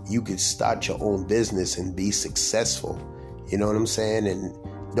you could start your own business and be successful. You know what I'm saying? And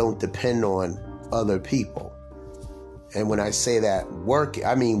don't depend on other people. And when I say that,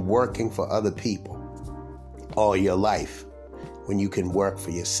 I mean working for other people all your life, when you can work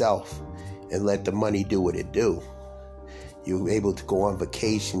for yourself and let the money do what it do. You're able to go on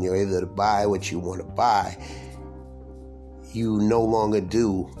vacation. You're able to buy what you want to buy. You no longer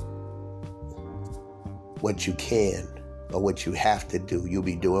do what you can or what you have to do. You'll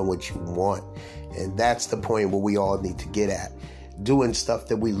be doing what you want. And that's the point where we all need to get at. Doing stuff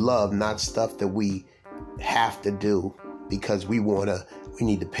that we love, not stuff that we have to do because we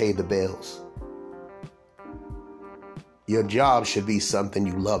need to pay the bills. Your job should be something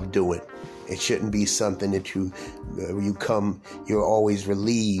you love doing. It shouldn't be something that you're always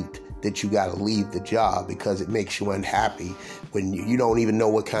relieved that you got to leave the job because it makes you unhappy when you don't even know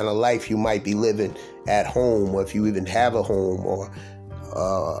what kind of life you might be living at home, or if you even have a home, or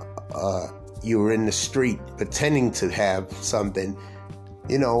you're in the street pretending to have something.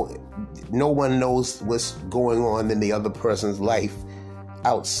 No one knows what's going on in the other person's life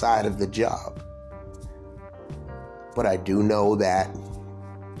outside of the job. But I do know that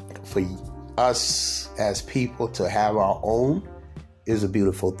for us as people to have our own is a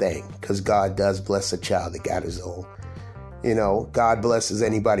beautiful thing, because God does bless a child that got his own. God blesses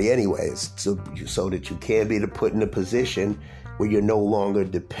anybody anyways, so that you can be put in a position where you're no longer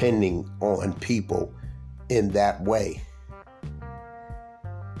depending on people in that way.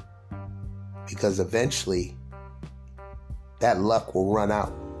 Because eventually that luck will run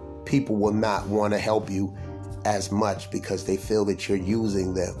out. People will not want to help you as much because they feel that you're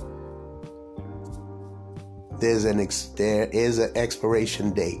using them. There is an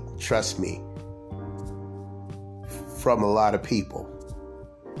expiration date, trust me, from a lot of people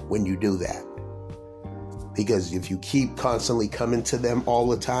when you do that. Because if you keep constantly coming to them all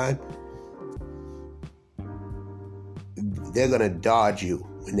the time, they're going to dodge you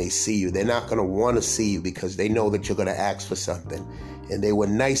when they see you. They're not going to want to see you because they know that you're going to ask for something. and they were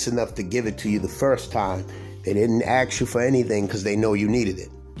nice enough to give it to you the first time. They didn't ask you for anything because they know you needed it.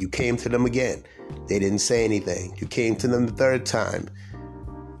 You came to them again. They didn't say anything. You came to them the third time.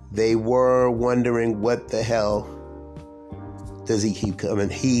 They were wondering, what the hell does he keep coming?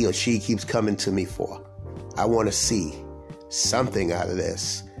 He or she keeps coming to me for? I want to see something out of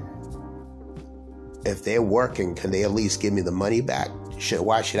this. If they're working, can they at least give me the money back?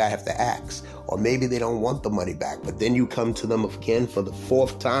 Why should I have to ask? Or maybe they don't want the money back, but then you come to them again for the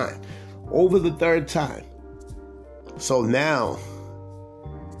fourth time, over the third time. So now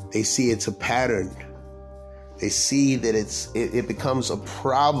they see it's a pattern. They see that it becomes a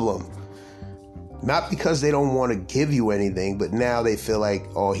problem. Not because they don't want to give you anything, but now they feel like,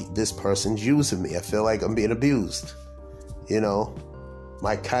 oh, this person's using me. I feel like I'm being abused. You know,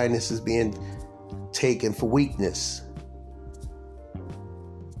 my kindness is being taken for weakness.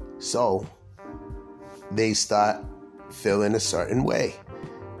 So they start feeling a certain way.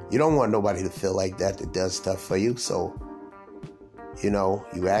 You don't want nobody to feel like that does stuff for you. So, you know,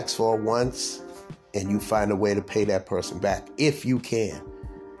 you ask for it once and you find a way to pay that person back if you can.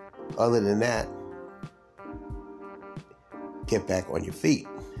 Other than that, get back on your feet.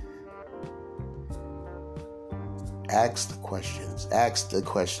 Ask the questions,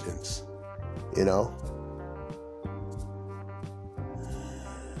 you know?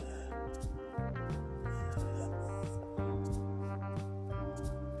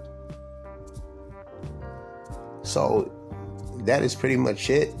 So that is pretty much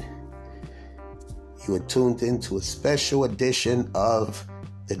it. You are tuned into a special edition of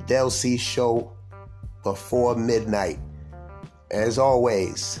the Del C Show before midnight. As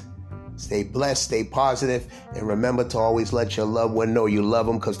always, stay blessed, stay positive, and remember to always let your loved one know you love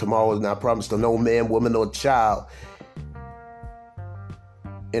them, because tomorrow is not promised to no man, woman, or child.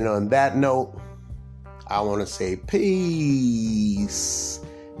 And on that note, I want to say peace.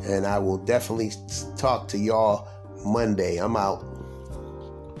 And I will definitely talk to y'all Monday. I'm out.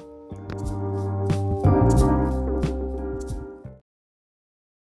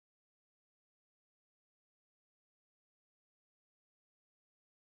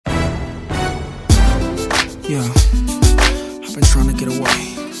 Yeah, I've been trying to get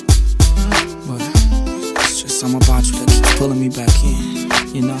away, but it's just something about you that keeps pulling me back in,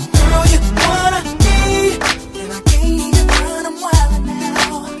 you know? Girl, you what I need, and I can't even run, I'm wildin'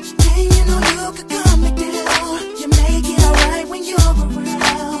 now. And you know you could calm me down, you make it alright when you're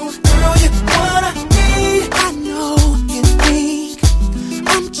around. Girl, you what I need, I know you think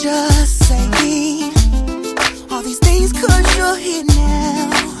I'm just saying all these things 'cause you're here now.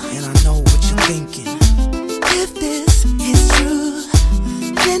 And I know what you're thinking. If this is true,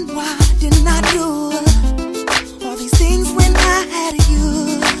 then why didn't I do all these things when I had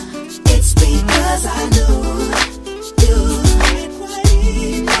you? It's because I knew you ain't quite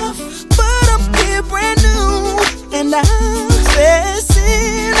enough, but I'm here brand new, and I'm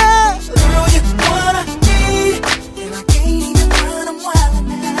stressing up. Girl, you what I need, and I can't even run, I'm wildin'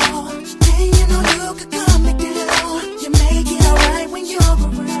 now. And you know you could calm me down, you make it alright when you're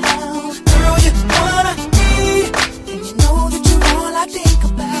around. Girl, you what I need, and you know that you're all I think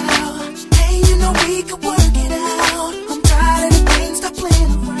about. And you know we could work it out. I'm tired of the things, stop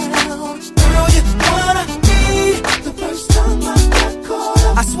playing around. Girl, you what I need. The first time I got caught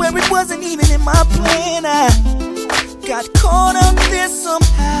up, I swear it wasn't even in my plan. I got caught up there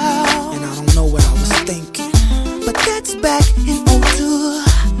somehow, And I don't know what I was thinking. but that's back in 02.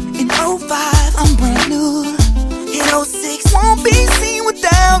 In 05, I'm brand new. In 06, won't be seen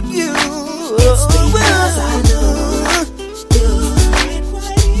without you. It's because I knew you ain't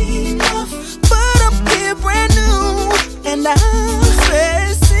quite enough, but I'm here brand new, and I'm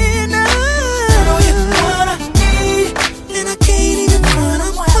stressing out. Girl, you what I need, and I can't even run,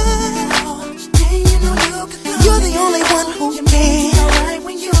 I'm wild. And you know you're the only one who can make it alright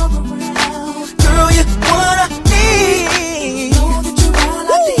when you're around. Girl, you what I need, you know that you're all I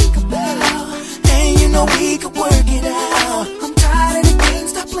think about. And you know we could work it out. I'm tired of the games,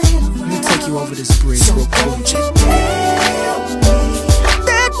 stop playing around. Let me take you over this bridge So real quick. won't you tell me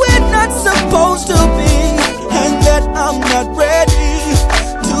that we're not supposed to be, and that I'm not ready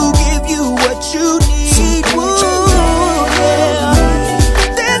to give you what you need. Ooh, yeah.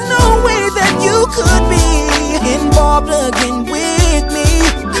 There's no way that you could be involved again with me,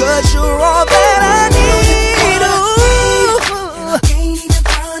 'cause you're all that I need. Ooh. I can't even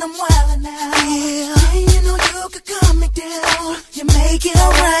run, I'm wildin' now. Yeah. And you know you could calm me down, you make it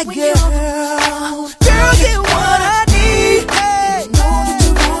alright, girl. Girl, you're what I need. Hey. You know that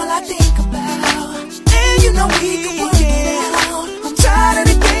you're all I think about, and you know we can work it out. I'm tired of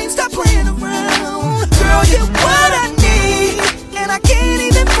the games, stop playing around. Girl, you're what I need, and I can't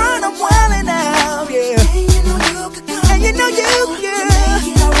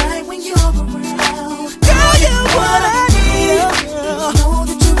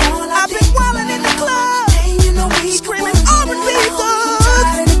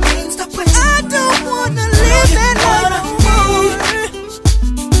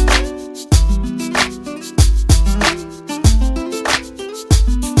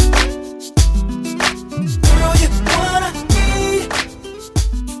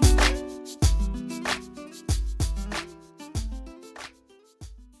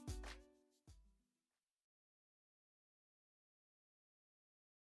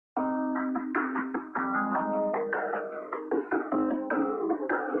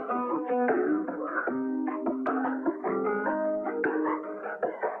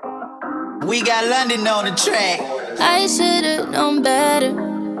We got London on the track. I should've known better.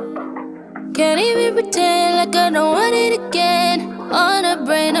 Can't even pretend like I don't want it again. On the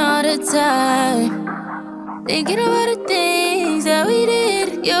brain all the time, thinking about the things that we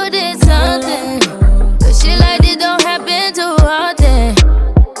did. You did something, but shit like this don't happen too often.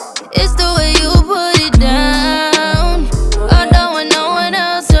 It's the way you put it down. I don't want no one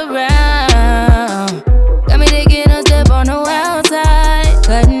else around. Got me taking a step on the wild side,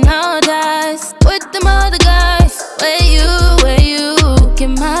 cutting all ties with them other guys. Where you look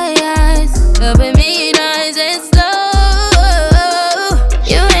in my eyes, helping me nice and slow.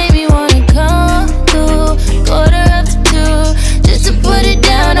 You made me wanna come through, 1:45 just to put it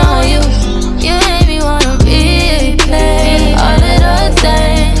down on you. You made me wanna replay all of the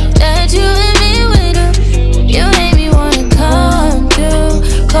things that you and me went through. You made me wanna come through,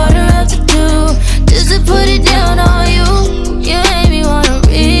 1:45 just to put it down on you. You made me wanna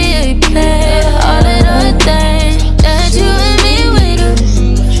replay all of the things that you and me went through.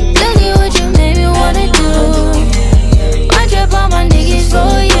 Tell me what you made me wanna do. I drop all my niggas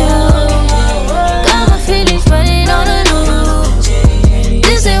for you. Got my feelings running on the loose.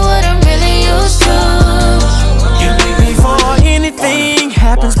 This ain't what I'm really used to. Before anything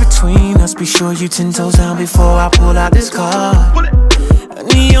happens between us, be sure you 10 toes down before I pull out this card. And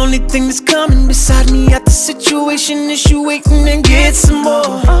the only thing that's coming beside me at the situation is you waiting and get some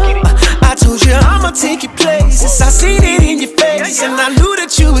more. I told you I'ma take your places, I seen it in your face, and I knew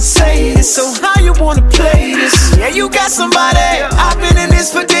that you would say this. So how you wanna play this? Yeah, you got somebody. I've been in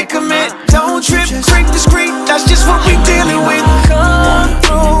this predicament. Don't trip, creep discreet. That's just what we dealing with. Come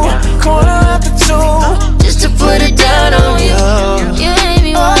through, 1:45 just to put it down on you. You made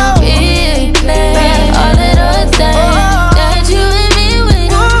me wanna replay all of the things that you and me went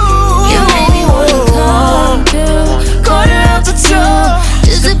through. You made me wanna come through, 1:45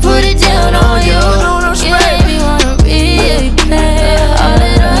 just to put it down on you. You made me wanna replay all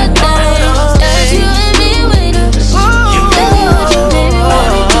of the things that you and me went through. Tell me what you made me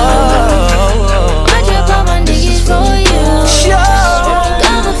wanna do. I drop all my niggas for you.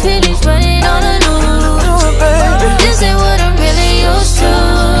 Got my feelings running on the loose. This ain't what I'm really used to.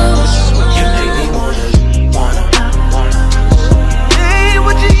 You make me wanna. Ain't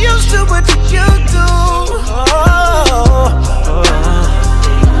what you used to, what you do.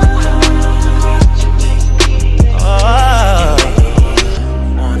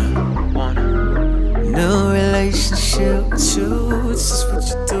 New relationship with you, it's just what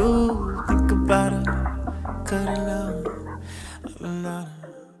you do. Think about it, cut it out.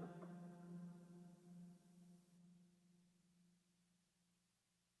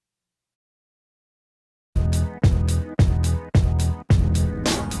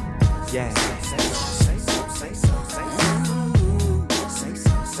 Yeah.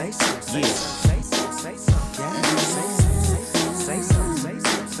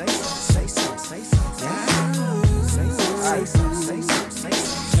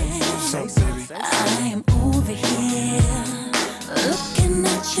 I am over here looking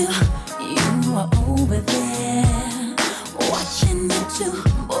at you. You are over there watching me too.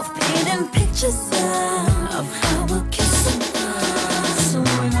 Both painting pictures of how we'll kiss and so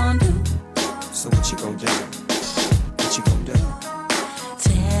what we gonna do? So what you gonna do? What you gonna do?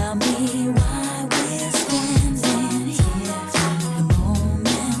 Tell me why we're standing here. The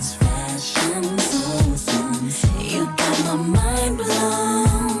moment's fresh and so soon. You got my mind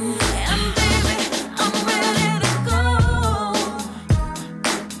blown, and baby, I'm ready to go.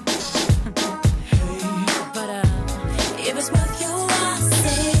 But if it's worth you, I'll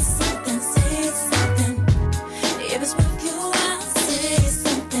say something, say something. If it's worth you, I'll say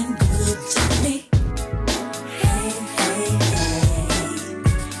something good to me. Hey, hey, hey,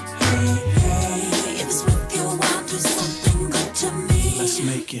 hey, hey. If it's worth you, I'll do something good to me. Let's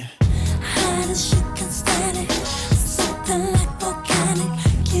make it. Hot as you can stand it, something like volcanic.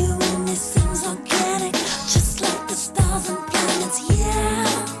 You and me seems organic, just like the stars and planets. Yeah,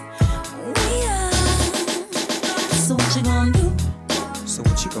 we are. So what you gonna do? So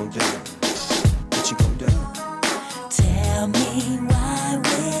what you gonna do? What you gonna do? Tell me why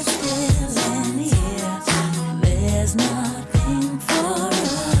we're still in here. There's nothing for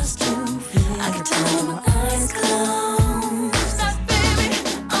us to fear. I can tell when my eyes close. Like, baby,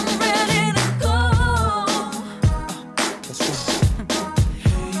 I'm ready to go. Let's go.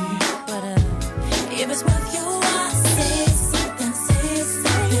 But if it's worth you, I'll say something, say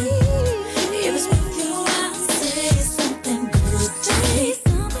something. If it's worth you, I'll say something good to me.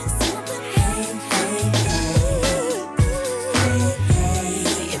 Something, something. Hey, hey, hey, hey, hey.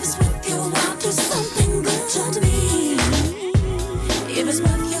 If it's worth you, I'll do something good to me. If it's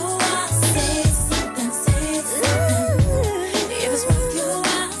worth you, I'll say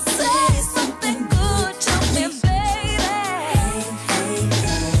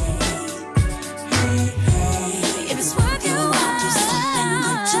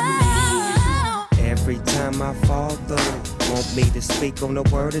me to speak on a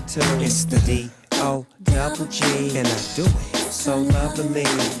word or two. It's the D-O-double-G, and I do it so lovely.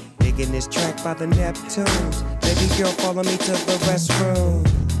 Digging this track by the Neptunes. Baby girl, follow me to the restroom.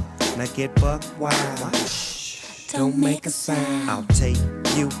 Now get buck wild. Don't make a sound. I'll take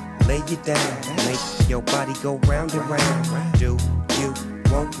you, lay you down, make your body go round and round. Do you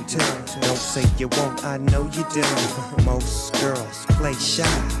want to? Don't say you won't, I know you do. Most girls play shy.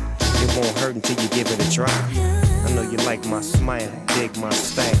 It won't hurt until you give it a try. I know you like my smile, dig my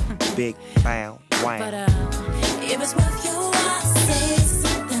style, big bow, wow. But it was worth your while. Say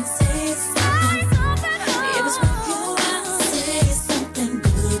something, say something. It was worth your while. Say something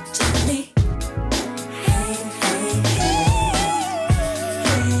good to me. Hey, hey, hey,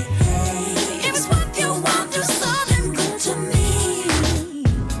 hey, hey. It was worth your while. Do something good to me.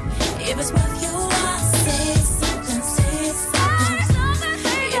 It was worth your while. Say something, say something.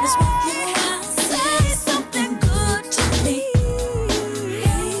 It was worth your while. Say something good to me.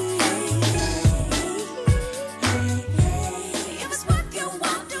 It was worth your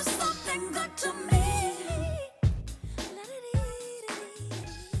while. Do something good to me.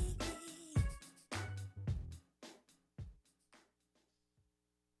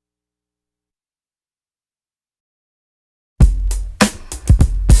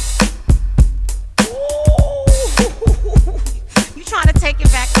 You trying to take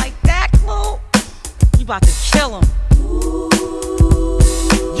it back like that, Clue? You about to kill him.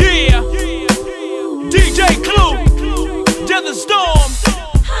 Yeah, DJ Clue, Desert Storm,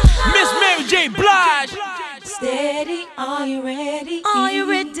 Miss Mary J. Blige. Steady, are you ready? Are you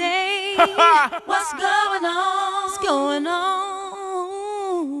ready? What's going on? What's going on?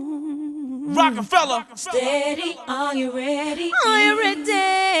 Rockefeller. Steady, are you ready? Are you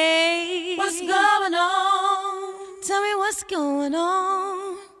ready? What's going on? Tell me what's going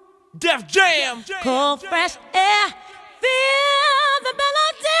on. Def Jam. Cold, fresh air. Feel the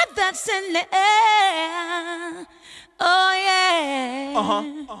melody that's in the air. Oh, yeah.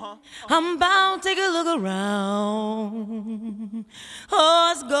 I'm about to take a look around.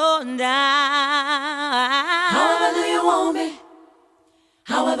 Oh, it's going down. However do you want me?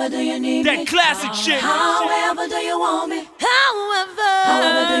 However do you need me? That classic shit. However do you want me?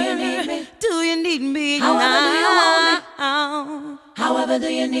 However do you need me? Do you need me However do you want me? now? However do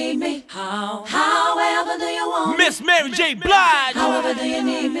you need me? However do you want me? Miss Mary J. Blige. However do you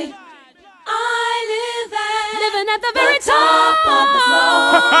need me? I live Living at the very top of the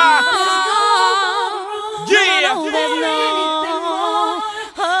floor. There's no room. Yeah. There's no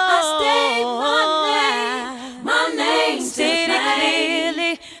I state my name State it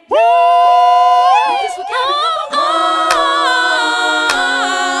clearly.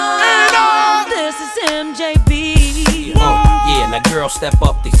 This is MJB. Yeah, now girl, step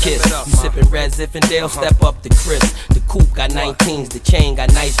up to kiss. You sippin' Red Zinfandel, step up to Chris. The coupe got 19s, the chain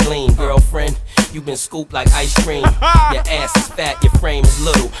got nice gleam. Girlfriend, you been scooped like ice cream. Your ass is fat, your frame is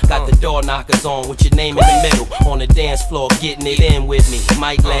little. Got the door knockers on with your name in the middle. On the dance floor, getting it in with me.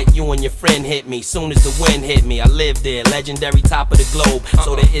 Might let you and your friend hit me. Soon as the wind hit me, I live there, legendary top of the globe.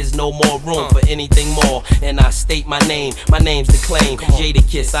 So there is no more room for anything more. And I state my name's the claim.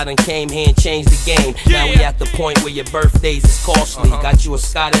 Jadakiss, I done came here and changed the game. Now we at the point where your birthdays is costly. Got you a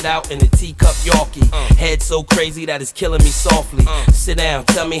Scotted out in a teacup Yorkie. Head so crazy that it's killing me softly. Sit down,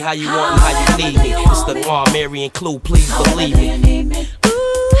 tell me how you want and how you need me. It's the Noir, Mary and Clue, please believe me.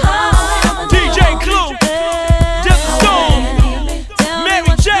 DJ Clue, Desert Storm,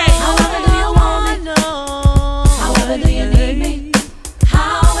 Mary J. However do you want me? However do you need me?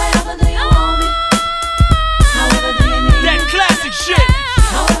 However do you want me? However do you need me? That classic shit.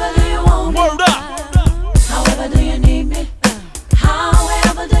 However do you want me? Word up. However do you need me?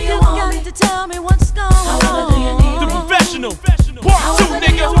 However do you want me? Got to tell me what's going However do you need The me? professional. Part 2, However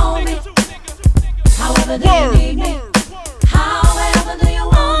do you want me? nigga. However do you need me? However do you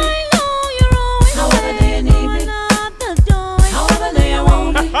want me? However do you need me? However do you want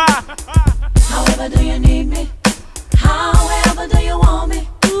me? However do you need me? However do you want me?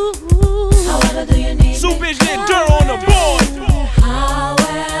 However do you need me? Super Engineer Duro on the board.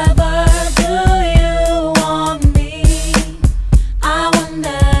 However do you want me? I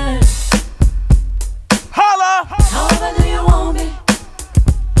wonder. Holla. However do you want me?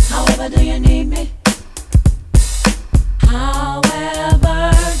 However do you need me?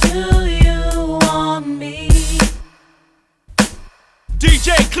 However do you want me? DJ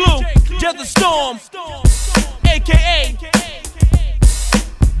Clue, Desert Storm, a.k.a.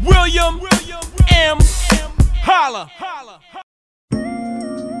 William M. Holla.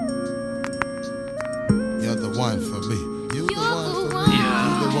 You're the one for me. You the one for me. You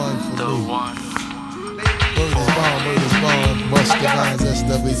the one for me. Word is born, word is born. Busta Rhymes,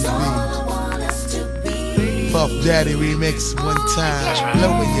 SWV. Puff Daddy remix one time,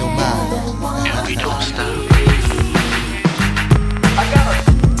 blowing your mind. And we don't stop.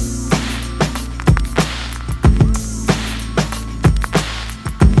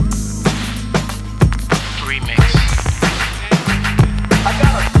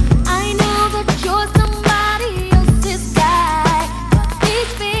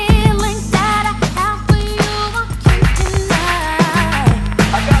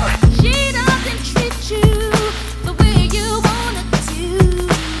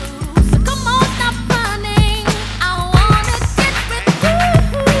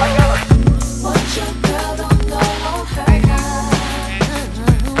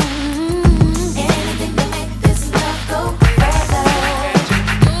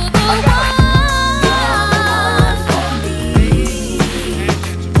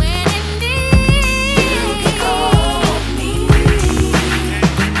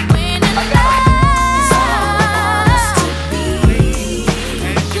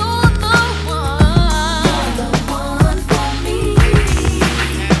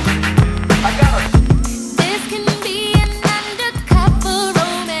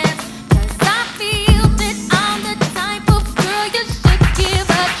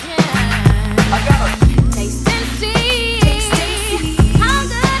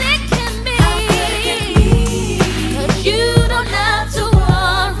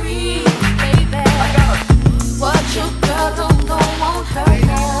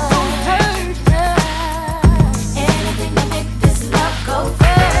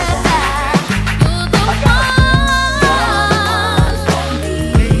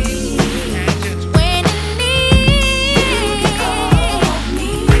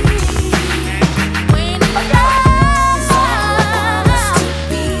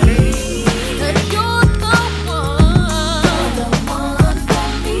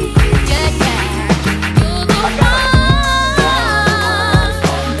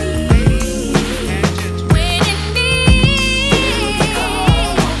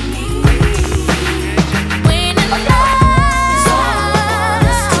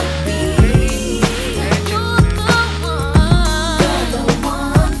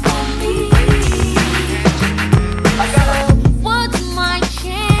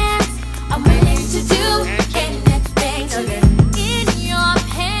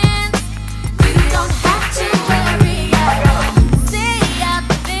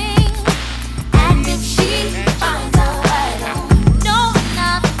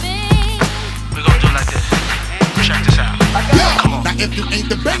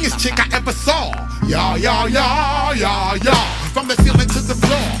 From the ceiling to the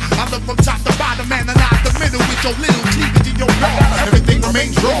floor, I look from top to bottom, analyze the middle with your little cleavage in your jaw. Everything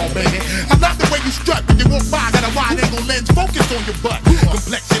remains raw, baby. I love the way you strut when you walk by, got a wide angle lens focus on your butt.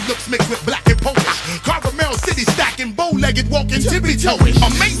 Complexion looks mixed with black and Polish. Caramel City stacking, bow-legged, walking, tippy-toeish.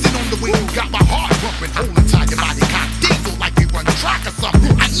 Amazing on the way you got my heart pumping, holding tight your body cock diesel like we run track or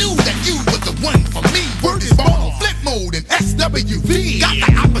something. I knew that you were the one for me. Word is born, flip mode and SWV. Got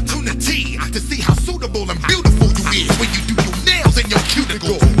the opportunity to see how suitable and beautiful you is when you do your nails in your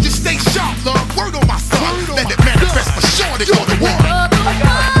cuticle. Just stay sharp, love. Word on my son. Let it manifest for sure. They go to war.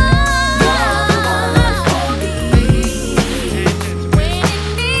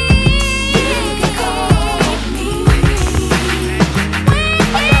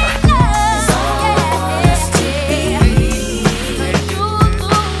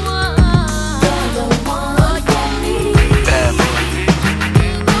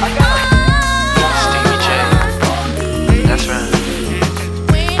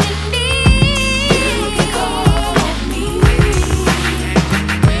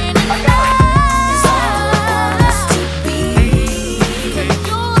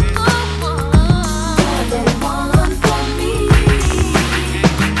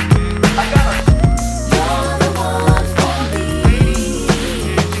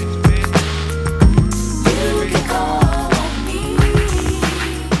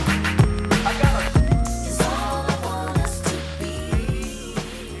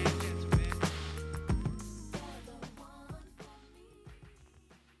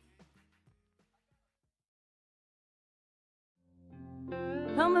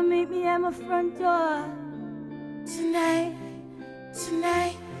 Come and meet me at my front door tonight,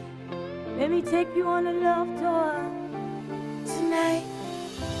 tonight. Let me take you on a love tour tonight,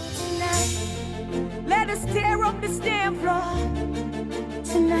 tonight. Let us tear up the stand floor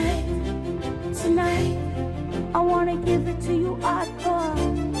tonight, tonight. I wanna give it to you hardcore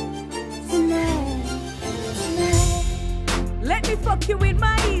tonight, tonight. Let me fuck you with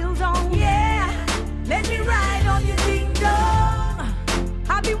my heels on, yeah. Let me ride on your ding dong.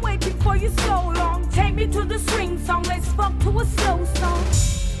 so long. Take me to the swing song. Let's fuck to a slow song.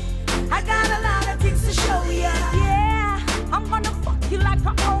 I got a lot of things to show ya. Yeah, I'm gonna fuck you like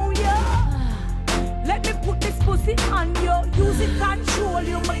I owe ya. Let me put this pussy on you. Use it, control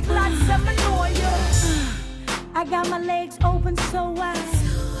you. My glad I know you. I got my legs open so wide.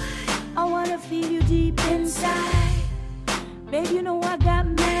 I wanna feel you deep inside. Babe, you know I got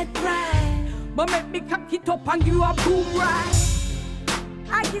mad pride. But make me cock it up and you a boom right.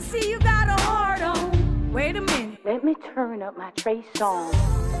 I can see you got a heart on. Wait a minute, let me turn up my Trey song.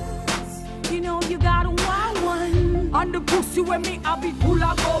 You know you got a wild one. On the pussy with me, I'll be full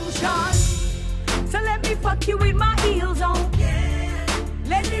of gumption. So let me fuck you with my heels on.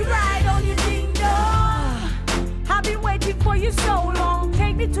 Let me ride on your ding dong. I've been waiting for you so long.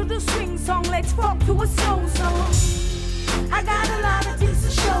 Take me to the swing song. Let's fuck to a slow song. I got a lot of things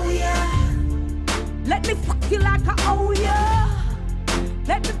to show ya. Let me fuck you like I owe ya.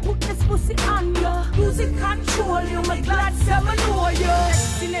 Let me put this pussy on ya. Music control you. My glad I know ya.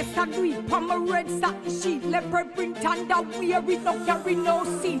 Sexiness I do it on my red satin sheet. Leopard print under wear it. No carry no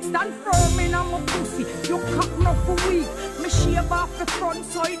seat. Stand firm in on my pussy. You cock no for weak. Me shave off the front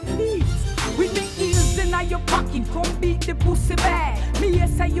so it leaks. With me heels in your pocket. Come beat the pussy bad. Me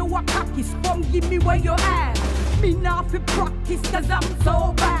yes say you a cocky. Come give me where you at. Me now fi practice cause I'm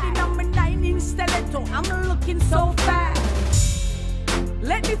so bad. And I'm a 9-inch stiletto. I'm looking so fat.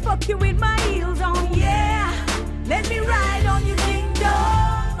 Let me fuck you with my heels on, yeah. Let me ride on your ding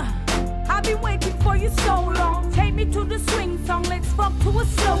dong. I've been waiting for you so long. Take me to the swing song. Let's fuck to a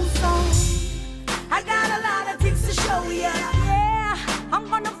slow song. I got a lot of things to show ya. Yeah, I'm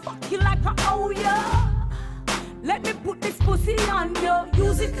gonna fuck you like I owe ya. Let me put this pussy on you.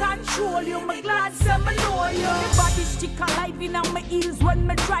 Use it, control you. My glad some know you. My body stick alive in on my heels when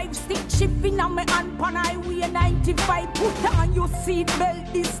me drive. Stick shifting on my hand pan highway 95. Put on your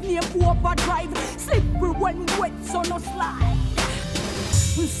seatbelt. This name overdrive. Slippery when wet, so no slide.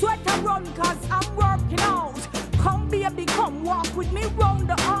 We sweat and run cause I'm working out. Come baby, come walk with me round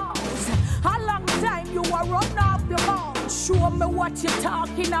the house. A long time you are run off your mouth. Show me what you're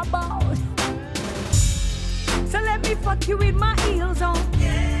talking about. So let me fuck you with my heels on.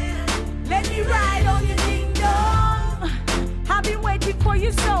 Yeah. Let me ride on your ding dong. I've been waiting for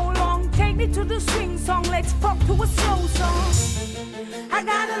you so long. Take me to the swing song. Let's fuck to a slow song. I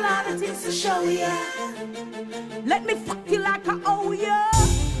got a lot of things to show ya. Let me fuck you like I owe ya.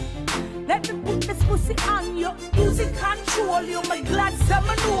 Let me put this pussy on you. Music control you. My glad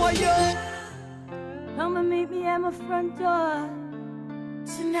summer know you. Come and meet me at my front door.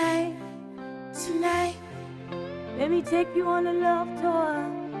 Tonight, tonight. Let me take you on a love tour.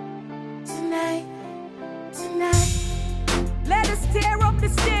 Tonight, tonight. Let us tear up the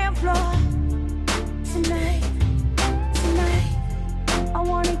stand floor. Tonight, tonight. I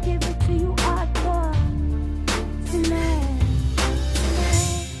wanna give it to you hardcore. Tonight,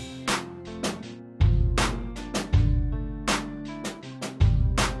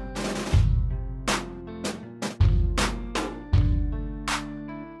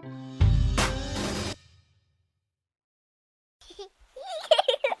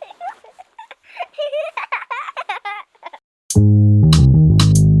 Tonight.